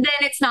 And then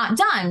it's not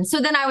done.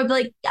 So then I would be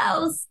like,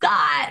 oh,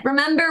 Scott,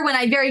 remember when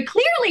I very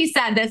clearly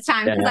said this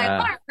time, because I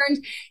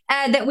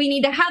learned that we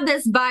need to have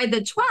this by the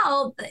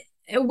 12th.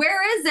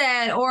 Where is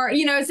it? Or,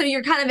 you know, so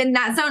you're kind of in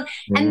that zone.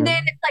 And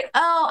then it's like,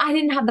 oh, I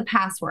didn't have the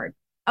password.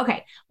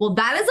 Okay, well,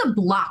 that is a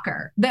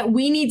blocker that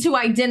we need to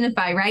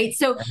identify, right?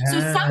 So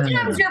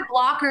sometimes your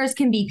blockers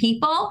can be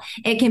people,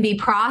 it can be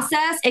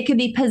process, it can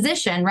be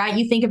position, right?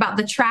 You think about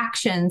the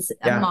tractions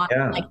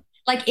model.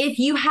 Like if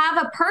you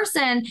have a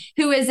person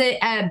who is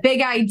a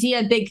big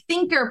idea, big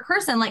thinker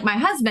person like my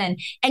husband,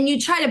 and you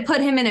try to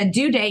put him in a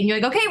due date and you're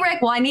like, okay,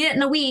 Rick, well, I need it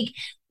in a week.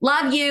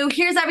 Love you.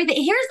 Here's everything.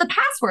 Here's the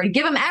password.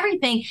 Give him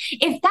everything.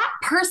 If that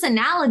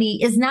personality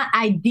is not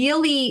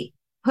ideally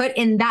put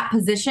in that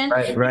position,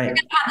 you're going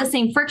to have the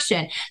same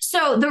friction.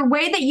 So the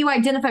way that you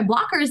identify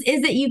blockers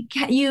is that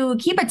you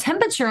keep a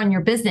temperature on your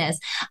business.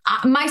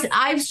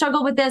 I've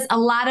struggled with this. A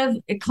lot of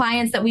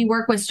clients that we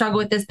work with struggle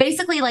with this.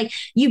 Basically, like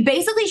you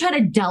basically try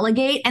to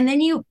delegate and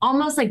then you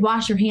almost like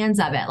wash your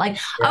hands of it. Like,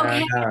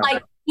 okay,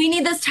 like we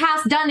need this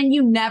task done, and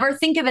you never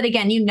think of it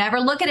again. You never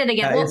look at it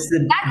again. It's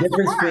the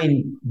difference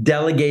between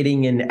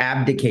delegating and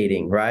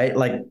abdicating, right?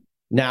 Like,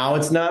 now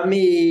it's not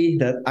me.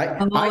 That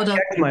I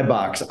checked my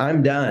box.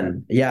 I'm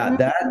done. Yeah,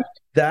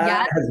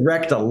 that has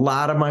wrecked a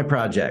lot of my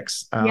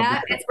projects.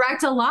 It's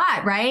wrecked a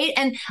lot, right?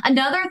 And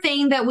another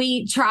thing that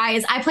we try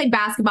is I played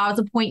basketball as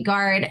a point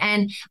guard,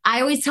 and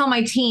I always tell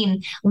my team,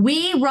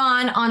 we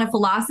run on a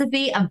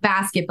philosophy of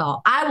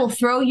basketball. I will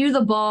throw you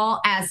the ball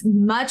as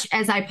much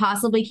as I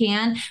possibly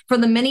can for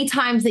the many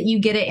times that you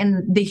get it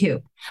in the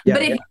hoop. Yeah,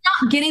 But if you're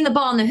not getting the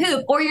ball in the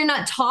hoop or you're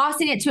not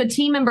tossing it to a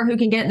team member who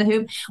can get it in the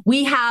hoop,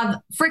 we have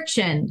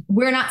friction.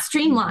 We're not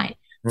streamlined.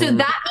 So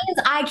that means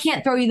I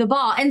can't throw you the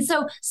ball. And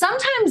so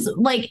sometimes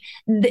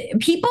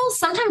people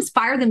sometimes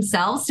fire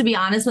themselves, to be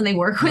honest, when they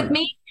work with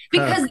me,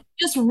 because they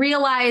just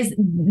realize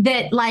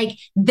that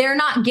they're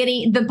not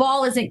getting the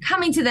ball isn't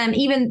coming to them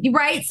even,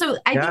 right? So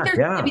I think there's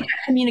going to be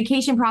that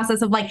communication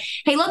process of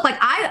hey, look,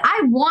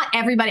 I want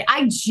everybody,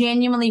 I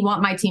genuinely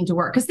want my team to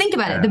work. Because think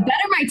about it, the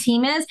better my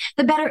team is,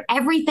 the better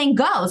everything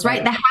goes,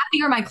 right? The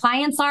happier my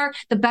clients are,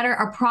 the better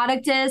our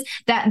product is,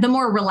 that the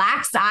more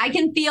relaxed I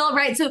can feel,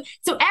 right? So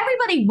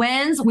everybody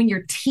wins when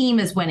your team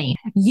is winning.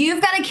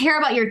 You've got to care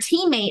about your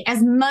teammate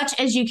as much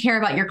as you care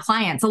about your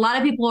clients. A lot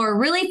of people are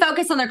really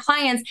focused on their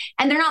clients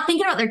and they're not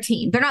thinking about their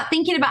team. They're not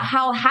thinking about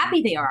how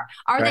happy they are.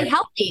 Are they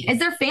healthy? Is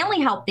their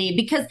family healthy?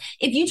 Because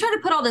if you try to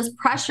put all this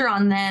pressure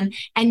on them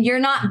and you're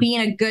not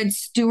being a good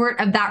steward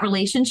of that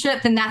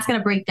relationship, then that's going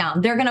to break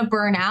down. They're going to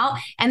burn out.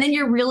 And then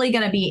you're really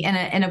going to be in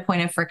a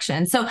point of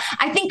friction. So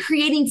I think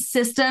creating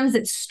systems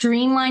that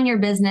streamline your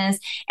business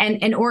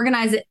and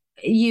organize it,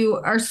 you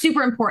are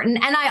super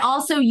important. And I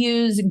also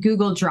use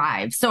Google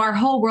Drive. So our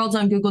whole world's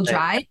on Google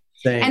Drive.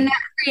 Same. And that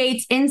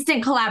creates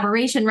instant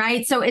collaboration,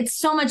 right? So it's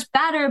so much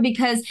better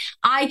because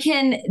I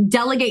can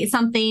delegate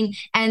something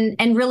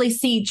and really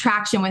see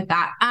traction with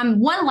that.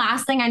 One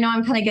last thing, I know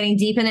I'm kind of getting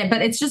deep in it,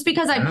 but it's just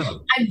because I've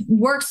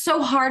worked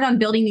so hard on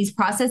building these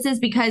processes,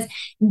 because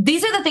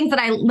these are the things that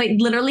I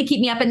literally keep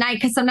me up at night,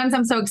 because sometimes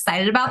I'm so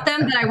excited about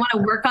them that I want to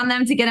work on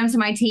them to get them to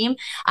my team.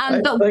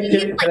 Can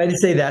I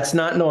just say that's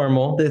not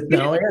normal?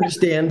 Now I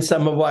understand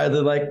some of why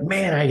they're like,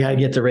 man, I got to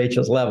get to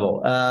Rachel's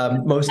level.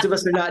 Most of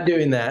us are not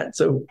doing that.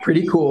 So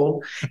pretty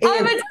cool. And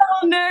I'm a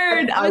total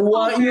nerd. I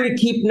want you to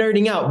keep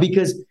nerding out,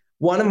 because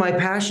one of my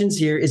passions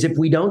here is if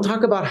we don't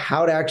talk about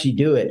how to actually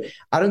do it,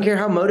 I don't care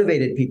how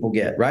motivated people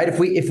get, right? If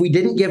we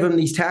didn't give them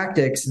these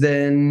tactics,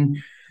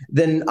 then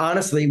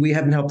honestly, we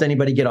haven't helped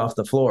anybody get off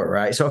the floor,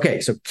 right? So, okay,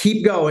 so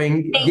keep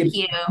going. Thank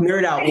you.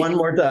 Nerd out one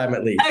more time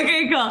at least.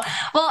 Okay, cool.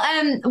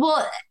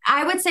 Well,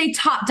 I would say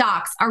top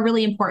docs are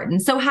really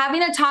important. So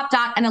having a top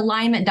doc, an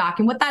alignment doc,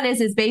 and what that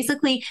is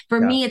basically, for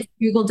me, it's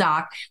Google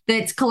Doc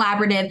that's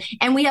collaborative.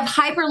 And we have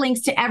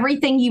hyperlinks to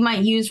everything you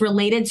might use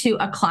related to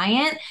a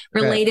client,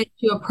 related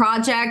to a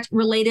project,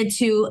 related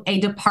to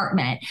a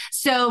department.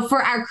 So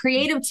for our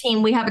creative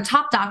team, we have a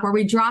top doc where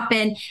we drop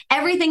in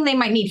everything they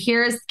might need.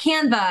 Here's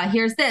Canva,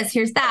 here's this,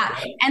 here's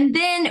that. And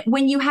then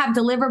when you have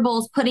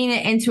deliverables, putting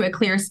it into a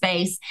clear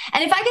space.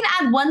 And if I could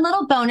add one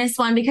little bonus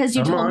one, because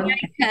you told me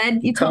I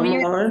could, you told me you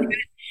could.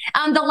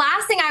 The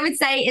last thing I would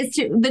say is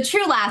the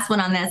true last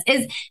one on this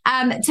is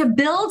to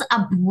build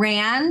a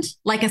brand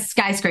like a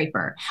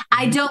skyscraper.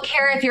 I don't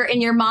care if you're in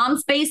your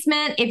mom's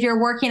basement, if you're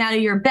working out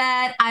of your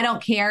bed, I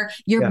don't care.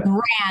 Your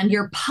brand,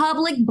 your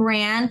public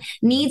brand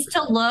needs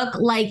to look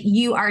like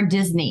you are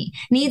Disney,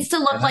 needs to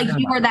look like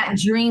you are that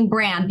dream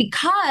brand,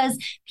 because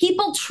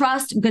people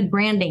trust good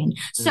branding.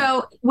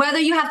 So whether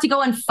you have to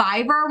go on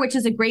Fiverr, which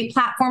is a great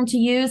platform to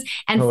use,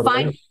 and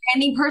find a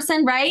branding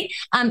person, right?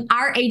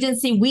 Our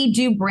agency, we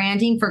do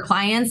branding for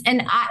clients,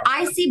 and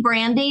I see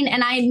branding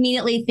and I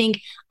immediately think,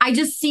 I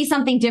just see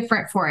something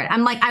different for it.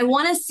 I'm like, I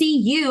want to see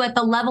you at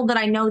the level that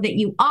I know that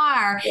you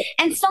are.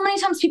 And so many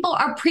times people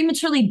are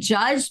prematurely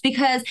judged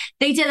because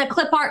they did a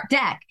clip art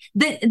deck.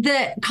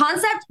 The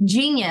concept,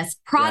 genius.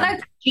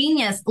 Product,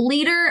 genius.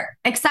 Leader,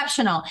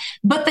 exceptional.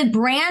 But the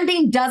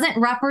branding doesn't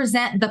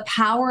represent the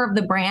power of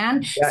the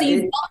brand. So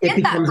it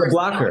becomes a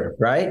blocker,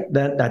 right?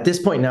 That at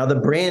this point now, the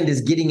brand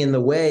is getting in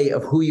the way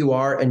of who you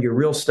are and your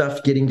real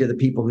stuff getting to the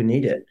people who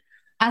need it.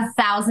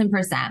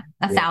 1,000%.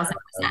 1,000%.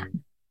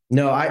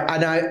 No,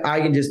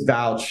 I can just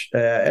vouch.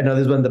 I know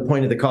this wasn't the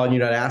point of the call and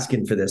you're not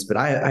asking for this, but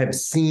I've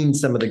seen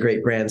some of the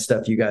great brand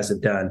stuff you guys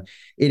have done.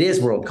 It is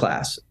world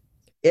class.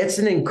 It's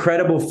an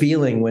incredible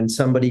feeling when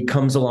somebody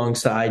comes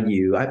alongside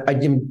you.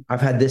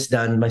 I've had this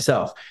done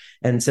myself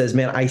and says,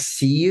 man, I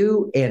see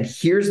you, and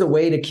here's the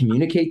way to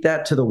communicate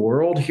that to the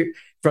world. Here,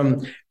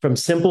 from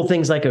simple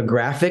things like a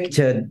graphic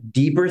to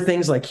deeper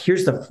things like,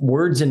 here's the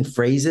words and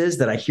phrases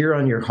that I hear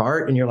on your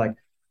heart. And you're like,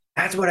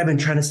 that's what I've been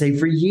trying to say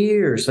for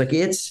years. Like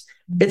it's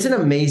an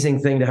amazing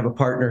thing to have a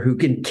partner who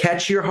can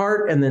catch your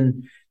heart and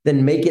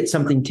then make it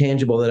something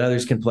tangible that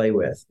others can play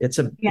with. It's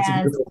a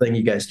beautiful thing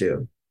you guys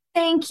do.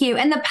 Thank you.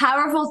 And the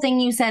powerful thing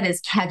you said is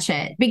catch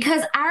it,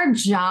 because our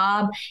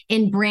job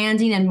in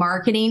branding and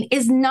marketing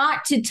is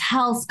not to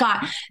tell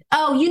Scott,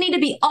 oh, you need to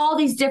be all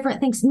these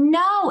different things.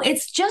 No,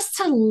 it's just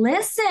to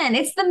listen.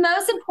 It's the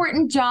most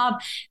important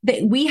job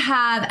that we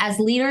have as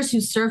leaders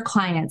who serve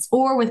clients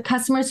or with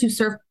customers who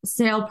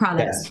sell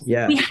products.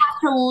 We have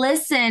to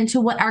listen to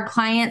what our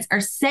clients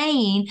are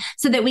saying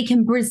so that we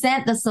can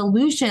present the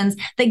solutions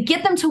that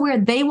get them to where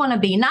they want to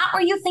be, not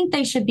where you think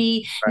they should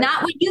be,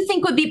 not what you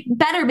think would be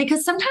better,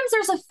 because sometimes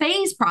there's a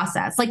phase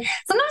process. Like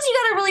sometimes you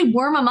got to really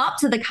warm them up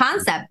to the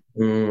concept.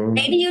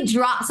 Maybe you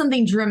drop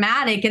something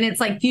dramatic and it's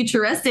like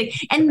futuristic,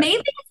 and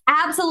maybe it's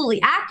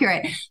absolutely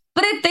accurate.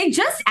 But if they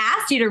just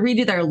asked you to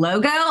redo their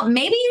logo,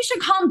 maybe you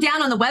should calm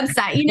down on the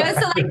website,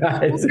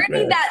 So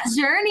learning that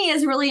journey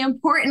is really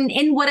important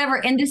in whatever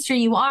industry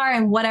you are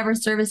and whatever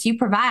service you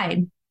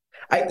provide.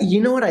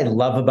 You know what I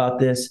love about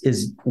this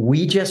is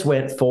we just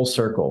went full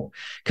circle,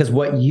 because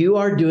what you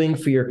are doing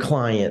for your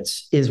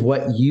clients is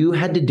what you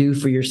had to do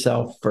for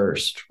yourself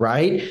first,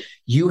 right?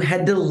 You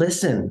had to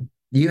listen.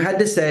 You had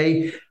to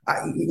say,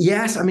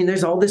 yes, I mean,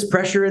 there's all this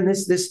pressure in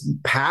this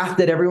path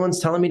that everyone's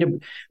telling me to,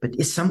 but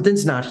if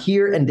something's not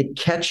here, and to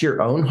catch your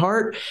own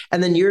heart.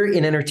 And then you're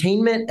in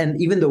entertainment,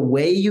 and even the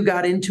way you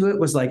got into it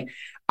was like,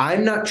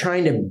 I'm not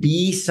trying to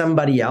be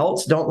somebody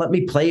else. Don't let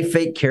me play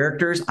fake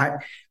characters.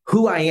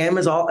 Who I am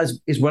is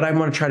what I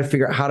want to try to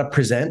figure out how to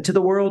present to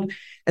the world.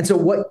 And so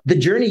what the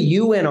journey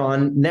you went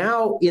on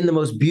now, in the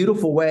most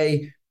beautiful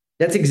way,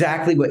 that's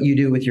exactly what you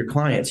do with your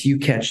clients. You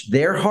catch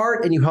their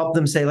heart and you help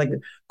them say, like,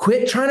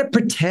 quit trying to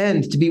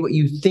pretend to be what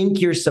you think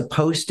you're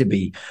supposed to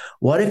be.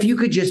 What if you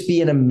could just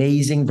be an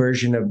amazing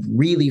version of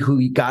really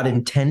who God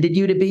intended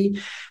you to be?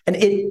 And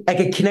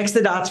it connects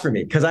the dots for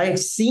me, because I've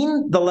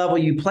seen the level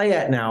you play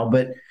at now,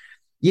 but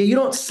yeah, you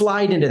don't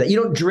slide into that.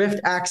 You don't drift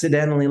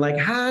accidentally. Like,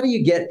 how do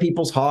you get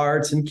people's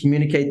hearts and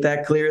communicate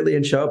that clearly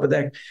and show up with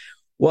that?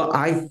 Well,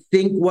 I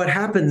think what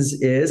happens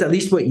is, at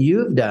least what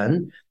you've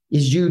done,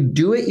 is you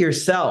do it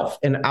yourself.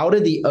 And out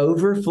of the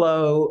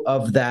overflow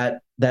of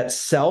that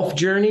self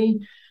journey,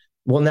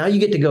 well, now you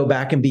get to go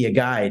back and be a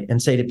guide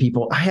and say to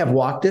people, I have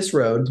walked this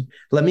road.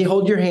 Let me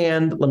hold your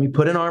hand. Let me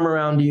put an arm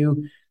around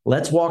you.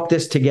 Let's walk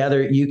this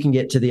together. You can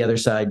get to the other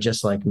side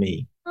just like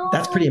me.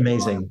 That's pretty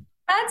amazing.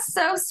 That's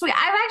so sweet.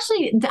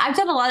 I've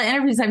done a lot of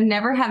interviews. I've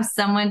never had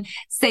someone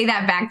say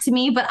that back to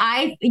me, but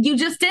you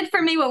just did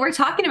for me what we're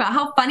talking about.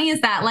 How funny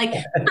is that? Like,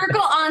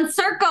 circle on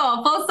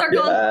circle, full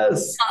circle.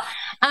 Yes.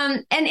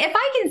 And if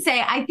I can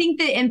say, I think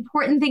the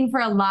important thing for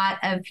a lot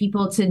of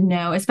people to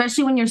know,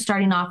 especially when you're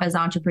starting off as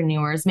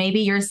entrepreneurs, maybe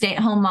you're a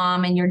stay-at-home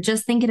mom and you're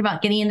just thinking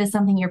about getting into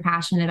something you're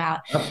passionate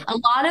about. A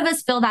lot of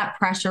us feel that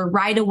pressure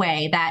right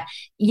away, that,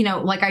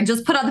 like I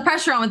just put all the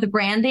pressure on with the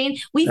branding.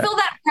 We feel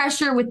that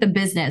pressure with the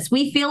business.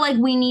 We feel like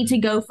we need to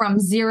go from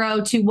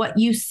zero to what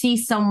you see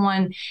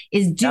someone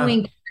is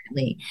doing.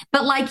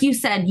 But like you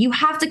said, you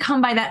have to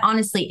come by that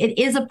honestly. It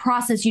is a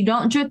process. You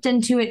don't drift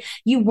into it.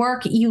 You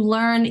work, you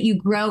learn, you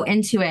grow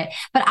into it.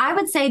 But I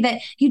would say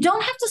that you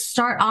don't have to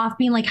start off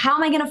being like, how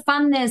am I going to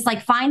fund this?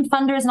 Like, find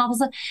funders and all this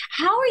stuff.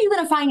 How are you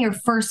going to find your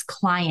first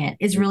client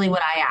is really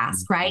what I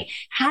ask, right?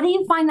 How do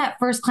you find that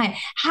first client?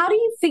 How do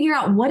you figure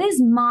out what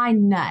is my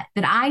nut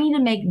that I need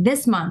to make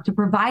this month to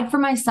provide for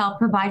myself,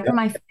 provide for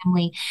my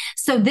family?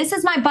 So this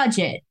is my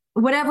budget.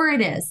 Whatever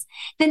it is,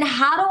 then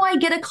how do I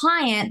get a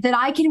client that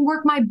I can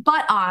work my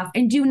butt off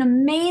and do an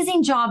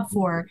amazing job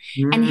for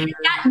and hit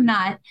that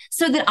nut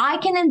so that I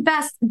can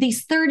invest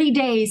these 30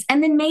 days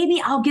and then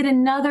maybe I'll get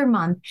another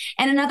month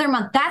and another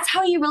month. That's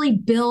how you really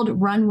build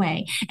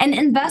runway. And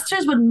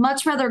investors would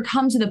much rather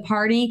come to the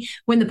party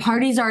when the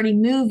party's already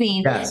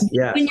moving. Yes.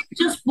 When you're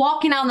just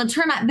walking out on the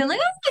tarmac, being like,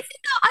 oh,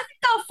 I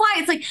think I'll fly.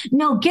 It's like,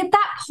 no, get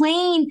that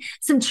plane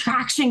some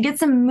traction, get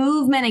some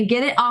movement and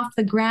get it off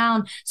the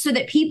ground so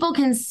that people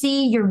can see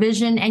your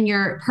vision and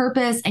your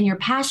purpose and your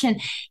passion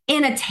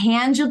in a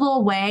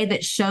tangible way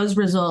that shows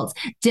results,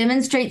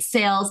 demonstrates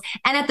sales.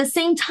 And at the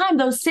same time,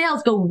 those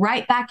sales go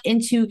right back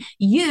into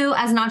you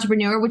as an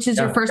entrepreneur, which is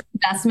your first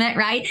investment,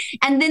 right?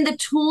 And then the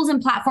tools and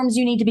platforms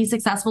you need to be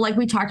successful, like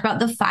we talked about,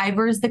 the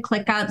Fivers, the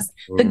ClickUps,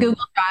 the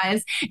Google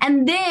Drives.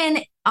 And then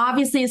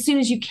obviously, as soon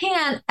as you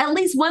can, at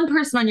least one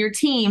person on your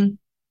team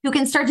who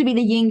can start to be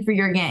the yin for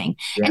your yang,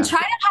 and try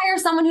to hire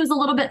someone who's a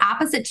little bit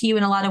opposite to you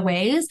in a lot of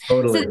ways,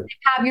 so that they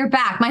have your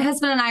back. My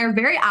husband and I are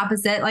very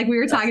opposite, like we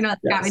were talking about,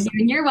 Scott, with you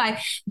and your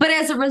wife. But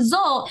as a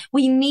result,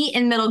 we meet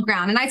in middle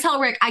ground. And I tell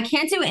Rick, I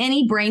can't do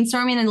any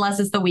brainstorming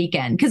unless it's the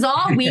weekend, because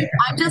all week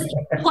I'm just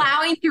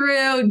plowing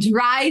through,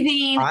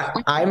 driving.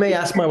 I may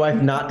ask my wife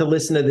not to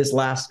listen to this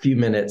last few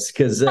minutes,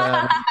 because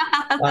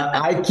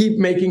I keep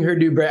making her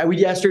do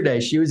yesterday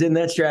she was in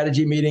that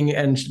strategy meeting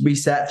and we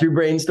sat through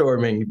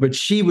brainstorming, but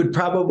she would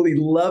probably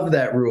love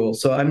that rule.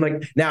 So I'm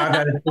like, now I've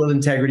got a full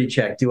integrity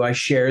check. Do I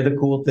share the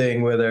cool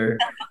thing with her?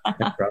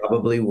 I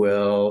probably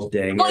will.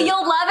 Dang Well, it.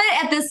 You'll love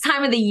it at this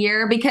time of the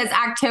year, because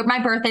October, my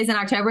birthday's in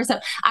October. So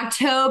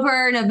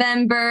October,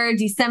 November,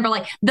 December,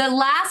 like the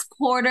last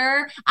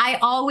quarter, I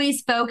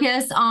always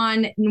focus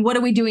on what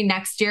are we doing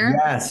next year.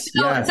 Yes.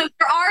 So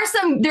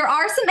there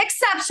are some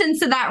exceptions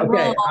to that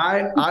rule.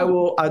 I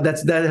will.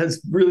 That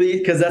has really,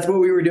 because that's what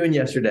we were doing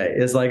yesterday.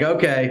 Is like,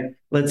 okay,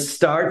 let's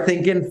start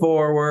thinking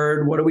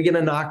forward. What are we going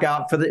to knock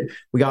out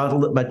we got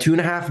about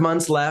 2.5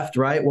 months left,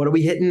 right? What are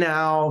we hitting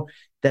now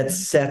that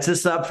sets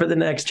us up for the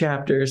next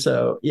chapter?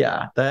 So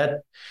yeah,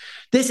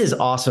 this is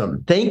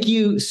awesome. Thank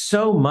you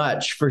so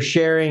much for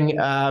sharing.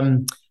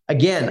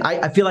 Again,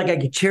 I feel like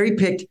I cherry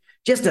picked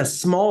just a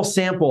small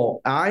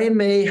sample. I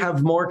may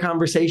have more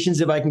conversations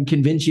if I can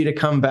convince you to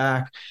come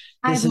back.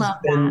 This has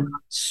been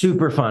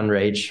super fun,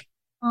 Rach.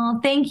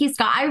 Oh, thank you,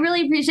 Scott. I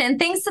really appreciate it. And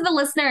thanks to the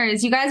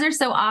listeners. You guys are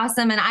so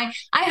awesome. And I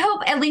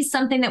hope at least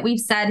something that we've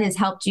said has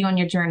helped you on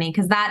your journey,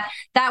 because that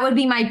would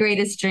be my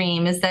greatest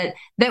dream, is that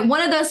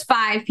one of those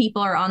 5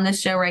 people are on this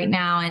show right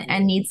now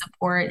and need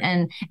support,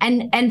 and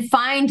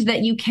find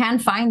that you can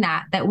find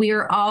that we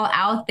are all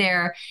out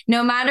there.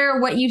 No matter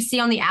what you see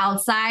on the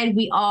outside,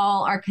 we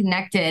all are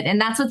connected. And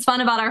that's what's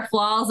fun about our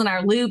flaws and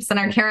our loops and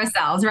our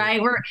carousels,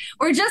 right?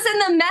 We're just in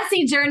the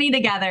messy journey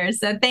together.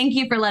 So thank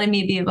you for letting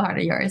me be a part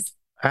of yours.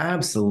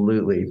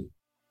 Absolutely.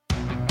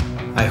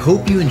 I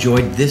hope you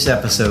enjoyed this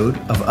episode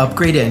of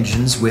Upgrade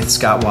Engines with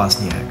Scott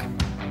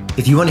Wozniak.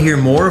 If you want to hear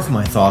more of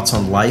my thoughts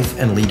on life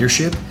and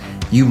leadership,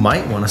 you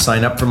might want to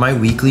sign up for my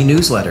weekly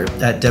newsletter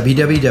at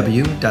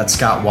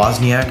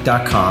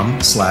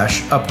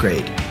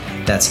www.scottwozniak.com/upgrade.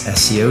 That's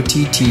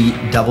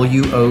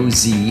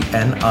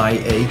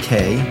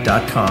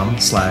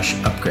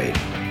SCOTTWOZNIAK.com/upgrade.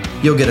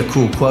 You'll get a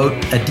cool quote,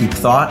 a deep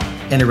thought,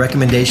 and a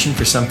recommendation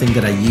for something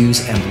that I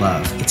use and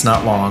love. It's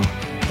not long,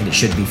 and it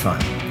should be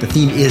fun. The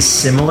theme is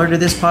similar to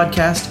this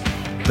podcast,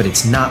 but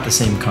it's not the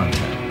same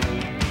content.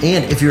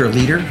 And if you're a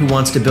leader who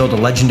wants to build a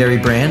legendary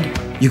brand,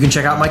 you can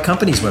check out my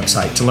company's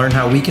website to learn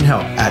how we can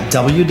help at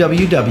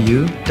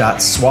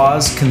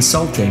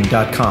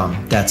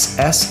www.swozconsulting.com. That's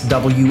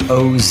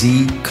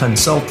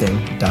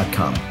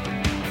SWOZconsulting.com.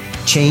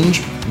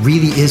 Change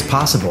really is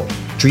possible.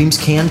 Dreams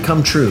can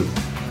come true.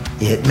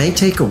 It may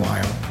take a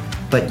while,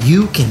 but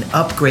you can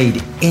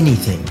upgrade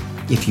anything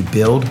if you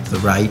build the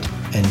right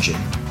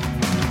engine.